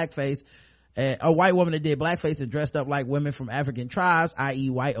did blackface, a white woman that did blackface and dressed up like women from African tribes, i.e.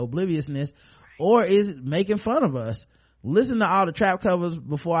 white obliviousness, or is it making fun of us? Listen to all the trap covers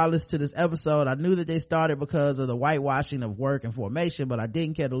before I listened to this episode. I knew that they started because of the whitewashing of work and formation, but I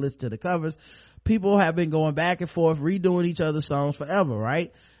didn't care to listen to the covers. People have been going back and forth redoing each other's songs forever,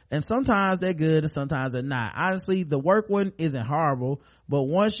 right? And sometimes they're good and sometimes they're not. Honestly, the work one isn't horrible, but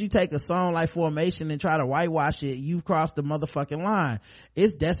once you take a song like Formation and try to whitewash it, you've crossed the motherfucking line.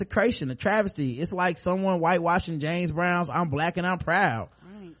 It's desecration, a travesty. It's like someone whitewashing James Brown's I'm Black and I'm Proud.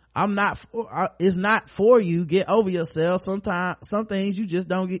 I'm not it's not for you. Get over yourself. Sometimes some things you just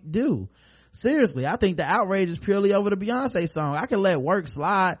don't do. Seriously, I think the outrage is purely over the Beyonce song. I can let work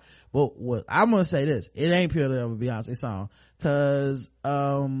slide, but what I'm gonna say this, it ain't purely over the Beyonce song, cause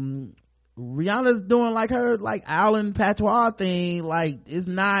Rihanna's doing like her like Alan Patois thing, like it's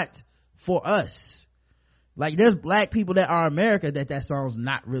not for us. Like there's black people that are America that song's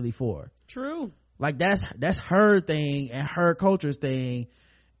not really for. True. Like that's her thing and her culture's thing.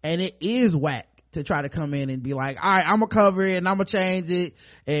 And it is whack to try to come in and be like, all right, I'm gonna cover it and I'm gonna change it.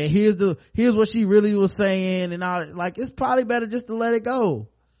 And here's what she really was saying and all. Like, it's probably better just to let it go.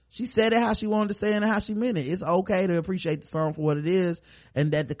 She said it how she wanted to say it and how she meant it. It's okay to appreciate the song for what it is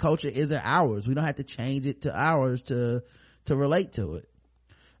and that the culture isn't ours. We don't have to change it to ours to relate to it.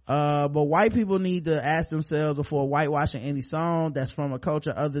 But white people need to ask themselves before whitewashing any song that's from a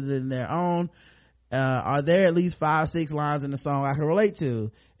culture other than their own. Are there at least 5-6 lines in the song I can relate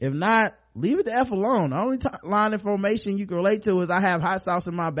to? If not, leave it the F alone. The only line information you can relate to is I have hot sauce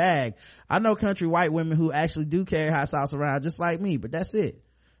in my bag. I know country white women who actually do carry hot sauce around just like me, but that's it.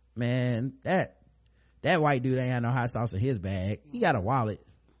 Man, that white dude ain't had no hot sauce in his bag. He got a wallet.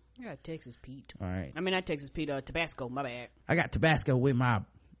 I got Texas Pete. All right. I mean, not Texas Pete, Tabasco, my bad. I got Tabasco with my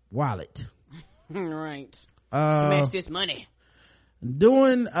wallet. Right. To match this money.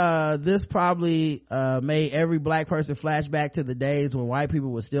 Doing this probably made every black person flash back to the days when white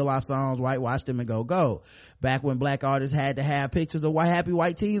people would steal our songs, whitewash them, and go back when black artists had to have pictures of happy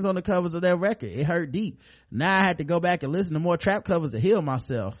white teens on the covers of their record. It hurt deep. Now I had to go back and listen to more trap covers to heal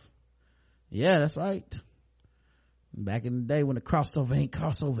myself. Yeah, that's right. Back in the day when the crossover ain't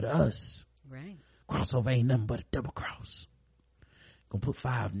crossover to us, right? Crossover ain't nothing but a double cross. Gonna put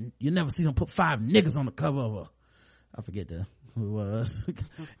 5, you never see them put 5 niggas on the cover of I forget who it was.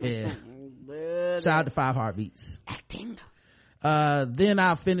 Yeah. Shout out to 5 Heartbeats. Acting. Then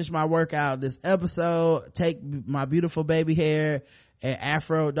I'll finish my workout this episode, take my beautiful baby hair and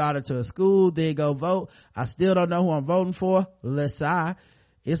afro daughter to a school, then go vote. I still don't know who I'm voting for.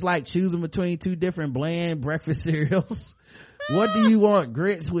 It's like choosing between 2 different bland breakfast cereals. What do you want?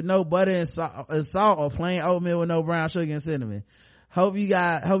 Grits with no butter and salt or plain oatmeal with no brown sugar and cinnamon? Hope you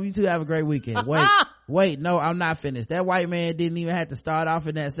two have a great weekend. Wait, no, I'm not finished. That white man didn't even have to start off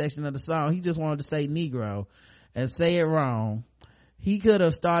in that section of the song. He just wanted to say Negro and say it wrong. He could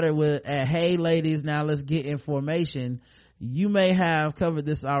have started with, hey ladies, now let's get in formation. You may have covered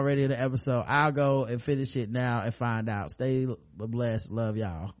this already in the episode. I'll go and finish it now and find out. Stay blessed. Love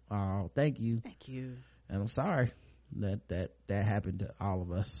y'all. Thank you. Thank you. And I'm sorry that happened to all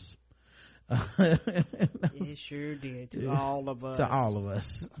of us. It sure did to all of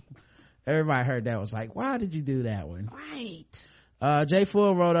us. Everybody heard that was like, why did you do that one? Right. Jay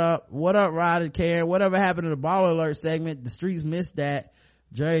Full wrote up, what up Rod and Karen, whatever happened to the Baller Alert segment? The streets missed that.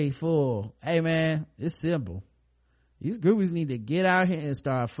 Jay Full, hey man, it's simple. These groupies need to get out here and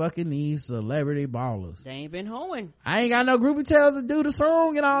start fucking these celebrity ballers. They ain't been hoeing. I ain't got no groupie tales to do the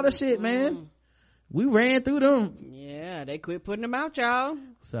song and all that shit, man. We ran through them. Yeah, they quit putting them out, y'all.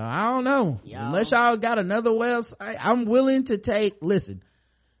 So I don't know. Unless y'all got another website, I'm willing to take, listen,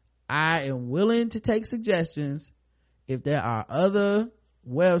 I am willing to take suggestions if there are other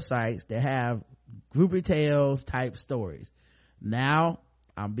websites that have groupie tales type stories. Now,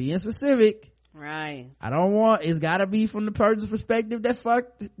 I'm being specific. Right. I don't want, it's gotta be from the person's perspective that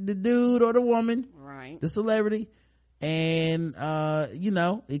fucked the dude or the woman. Right. The celebrity. And,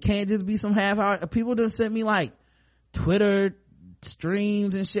 it can't just be some half-hour, people done sent me like Twitter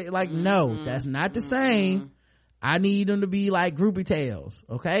streams and shit. Like, no, that's not the same. I need them to be like groupie tales,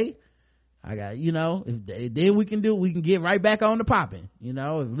 okay? I got, then we can get right back on the popping. If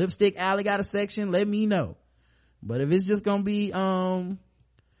Lipstick Alley got a section, let me know. But if it's just gonna be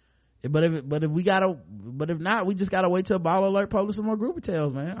but if not, we just gotta wait till Ball Alert publish some more group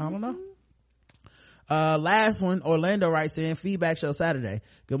tales, man. I don't know. Last one, Orlando writes in, feedback show Saturday.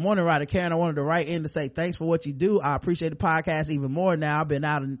 Good morning, Ryder Karen. I wanted to write in to say thanks for what you do. I appreciate the podcast even more now. I've been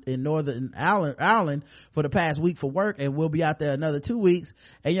out in Northern Ireland for the past week for work, and we'll be out there another 2 weeks.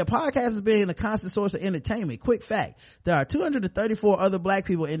 And your podcast has been a constant source of entertainment. Quick fact, there are 234 other black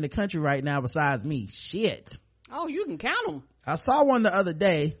people in the country right now besides me. Shit. Oh, you can count them. I saw one the other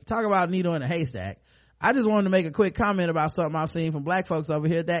day. Talk about a needle in a haystack. I just wanted to make a quick comment about something I've seen from black folks over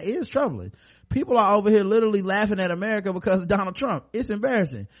here that is troubling. People are over here literally laughing at America because of Donald Trump. It's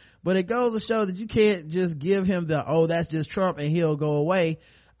embarrassing. But it goes to show that you can't just give him that's just Trump and he'll go away.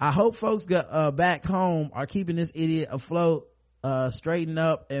 I hope folks back home are keeping this idiot afloat, straighten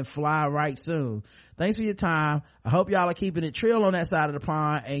up and fly right soon. Thanks for your time. I hope y'all are keeping it trill on that side of the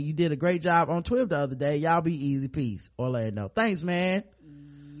pond, and you did a great job on Twitter the other day. Y'all be easy. Peace. Orlando. Thanks, man.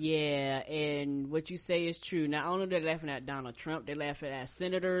 Yeah, and what you say is true. Not only they're laughing at Donald Trump, they're laughing at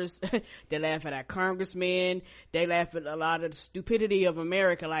senators, they're laughing at congressmen, they laugh at a lot of the stupidity of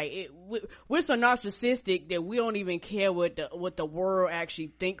America. We're so narcissistic that we don't even care what the world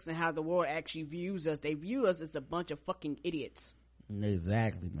actually thinks and how the world actually views us. They view us as a bunch of fucking idiots.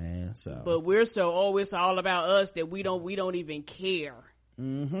 Exactly, man. So, but we're so always all about us that we don't even care.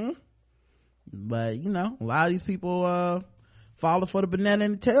 But a lot of these people falling for the banana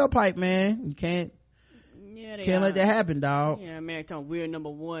in the tailpipe, man. You can't let that happen, dog. Yeah, American, we're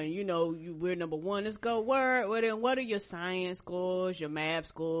number one. We're number one. Let's go. What are your science scores, your math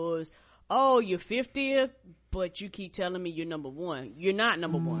scores? Oh, you're 50th, but you keep telling me you're number one. You're not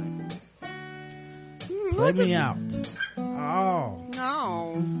number one. Play me out. Oh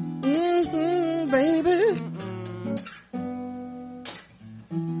no. Baby.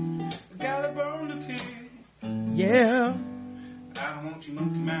 Got a bone to pick. Yeah. I don't want you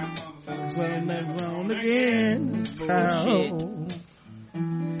monkey mouth motherfuckers. Well, never on again. Bullshit.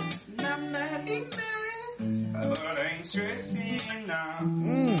 I'm not even, but I ain't stressing now.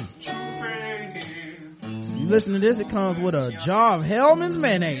 True friend. You listen to this, it comes with a jar of Hellman's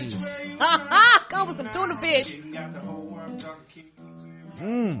mayonnaise. Come with some tuna fish.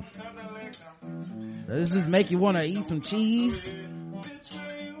 Does this just make you want to eat some cheese?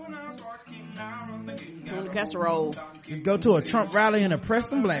 Tuna casserole. Just go to a Trump rally and oppress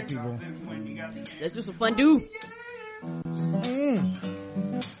some black people. Let's do some fun do.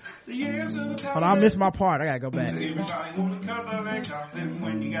 Hold on, I missed my part. I gotta go back.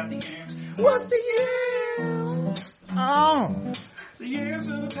 What's the yams? Oh.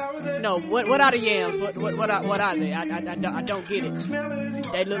 No, what are the yams? What are they? I don't get it.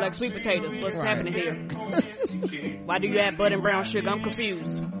 They look like sweet potatoes. What's happening here? Why do you add butter and brown sugar? I'm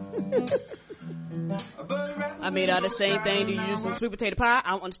confused. I mean, are the same thing? Do you use some sweet potato pie?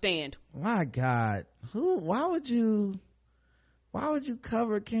 I don't understand. My God, why would you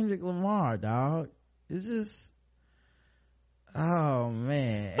cover Kendrick Lamar, dog? It's just, oh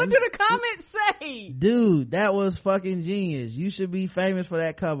man. What do the comments say? Dude, that was fucking genius. You should be famous for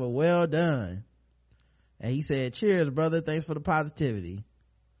that cover. Well done. And he said, cheers, brother. Thanks for the positivity.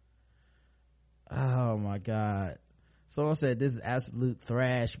 Oh my God. Someone said this is absolute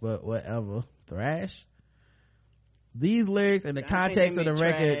thrash, but whatever. Thrash? These lyrics in the context of the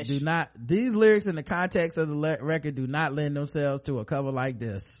record do not lend themselves to a cover like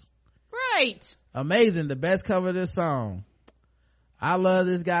this. Right. Amazing. The best cover of this song. I love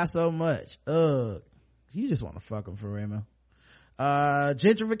this guy so much. Ugh. You just want to fuck him for Remo.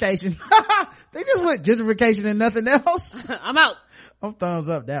 Gentrification. They just went gentrification and nothing else. I'm out. I'm thumbs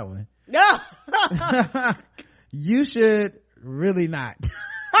up that one. No. You should really not.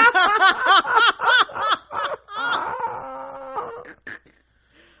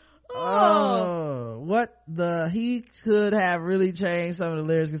 He could have really changed some of the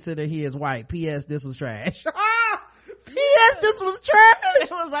lyrics considering he is white. P.S. This was trash. P.S. This was trash.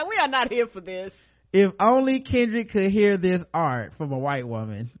 It was like, we are not here for this. If only Kendrick could hear this art from a white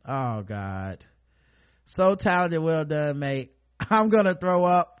woman. Oh God. So talented. Well done, mate. I'm gonna throw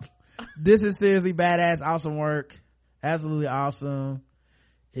up. This is seriously badass, awesome work. Absolutely awesome.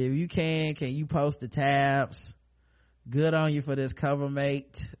 If you can you post the tabs? Good on you for this cover,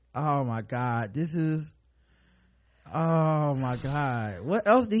 mate. Oh my God. Oh my God. What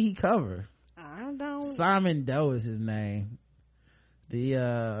else did he cover? I don't. Simon Doe is his name.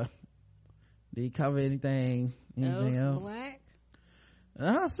 Did he cover anything else? Black?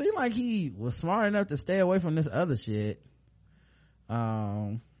 It seemed like he was smart enough to stay away from this other shit.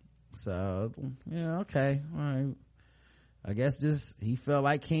 So yeah, okay, all right. I guess just he felt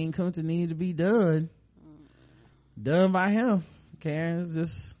like King Kunta needed to be done by him. Karen is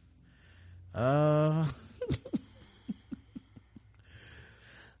just oh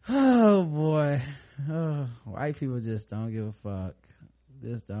boy, white people just don't give a fuck.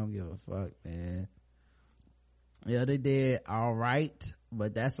 Just don't give a fuck, man. Yeah, they did all right,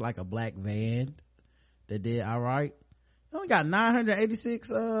 but that's like a black van. They did all right. They only got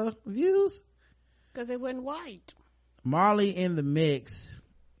 986 views because they wasn't white. Marley in the Mix,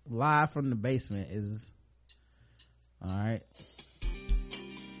 live from the basement, is all right.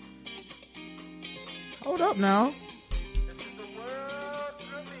 Hold up now. This is a world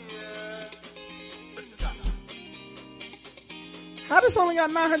premiere. How this only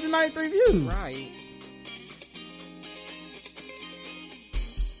got 993 views? Right.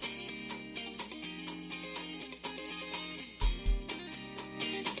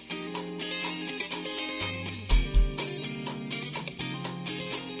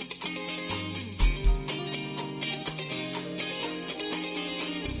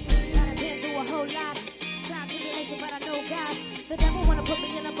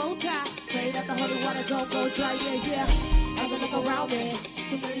 Don't go dry, yeah. As I look around me,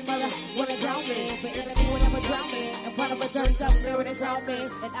 too many mother wanna drown me, but enemy would never drown me. In front of a dirty top mirror, they drown me,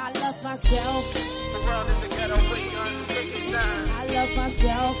 and I love myself. The world is a ghetto waiting on to take its time. I love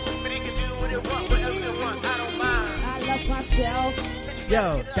myself. But he can do what it want, whatever it want. I don't mind. I love myself.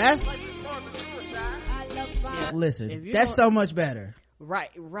 Yo, that's I love myself. listen, that's so much better.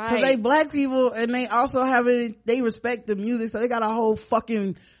 Right. Because they black people, and they also have it. They respect the music, so they got a whole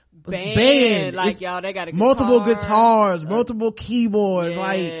fucking band. Like, it's y'all, they got multiple guitars, multiple keyboards,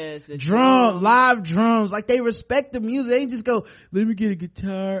 yes, like live drums. Like, they respect the music. They ain't just go, let me get a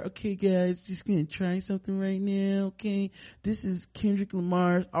guitar. Okay, guys, just gonna try something right now. Okay, this is Kendrick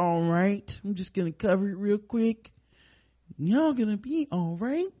Lamar's All Right. I'm just gonna cover it real quick. Y'all gonna be all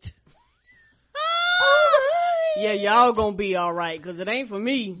right. Yeah, y'all gonna be all right, because it ain't for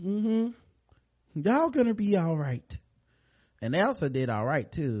me. Y'all gonna be all right. And they also did all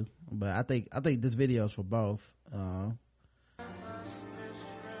right too, but I think this video is for both. 1,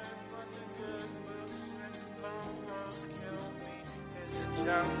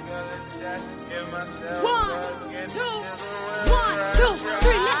 2,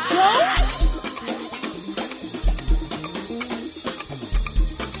 3, let's go.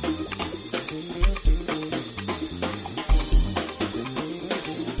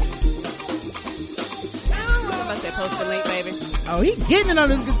 I said post the link, baby. Oh, he getting it on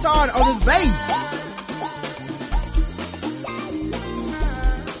his guitar, on his bass.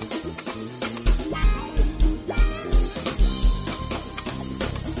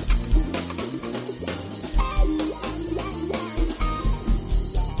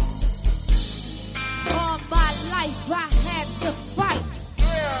 All my life I had to fight.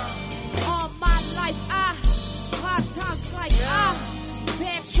 All my life hard times like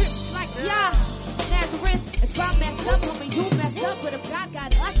bad trips like Nazareth. If I messed up, homie, you messed up. But if God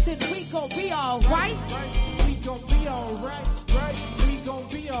got us, then we gon' be alright. We gon' be alright, right? We gon'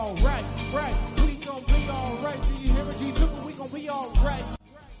 be alright, right? We gon' be alright. Do you hear me, G? People, we gon' be alright.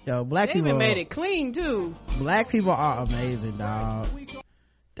 Yo, black they people even made it clean too. Black people are amazing, dog.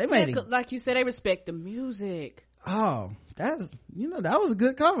 They made it, like you said, they respect the music. Oh, that's, that was a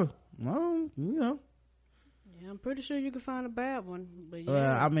good cover. Well, Yeah, I'm pretty sure you can find a bad one, but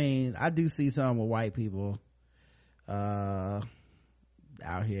yeah. I mean, I do see some with white people out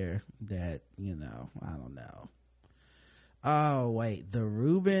here that, I don't know. Oh wait, the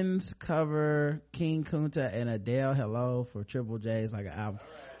Rubens cover King Kunta and Adele Hello for Triple J's like an album.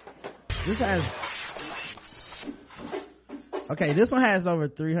 This one has over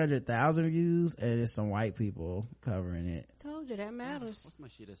 300,000 views, and it's some white people covering it. Told you that matters. What's my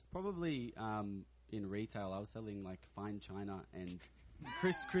shittest? Probably in retail I was selling like fine china and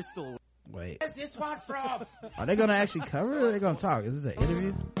crystal. Wait, Where's this one from? are they gonna actually cover it, or are they gonna talk? Is this an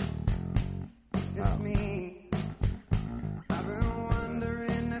interview? It's me. I've been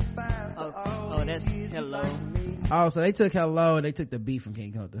wondering if oh, that's Hello. Oh, so they took Hello and they took the beat from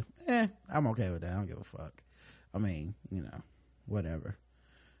King Kunta. I'm okay with that. I don't give a fuck. I mean, whatever.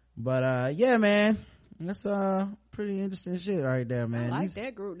 But yeah, man, that's pretty interesting shit right there, man. I like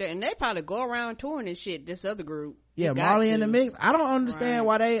that group, and they probably go around touring and shit. This other group, yeah, Marley in the Mix. I don't understand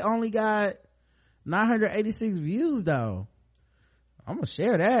why they only got 986 views though. I'm gonna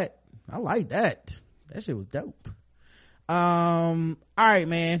share that. I like that. That shit was dope. All right,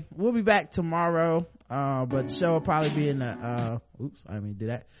 man, we'll be back tomorrow, but the show will probably be in the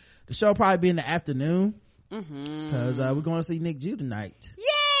the show will probably be in the afternoon because we're going to see Nick Jew tonight. Yay!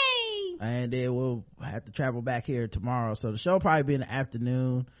 and then we'll have to travel back here tomorrow, so the show will probably be in the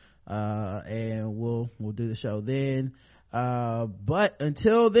afternoon, and we'll do the show then, but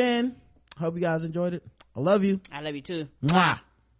until then, hope you guys enjoyed it. I love you. I love you too. Mwah.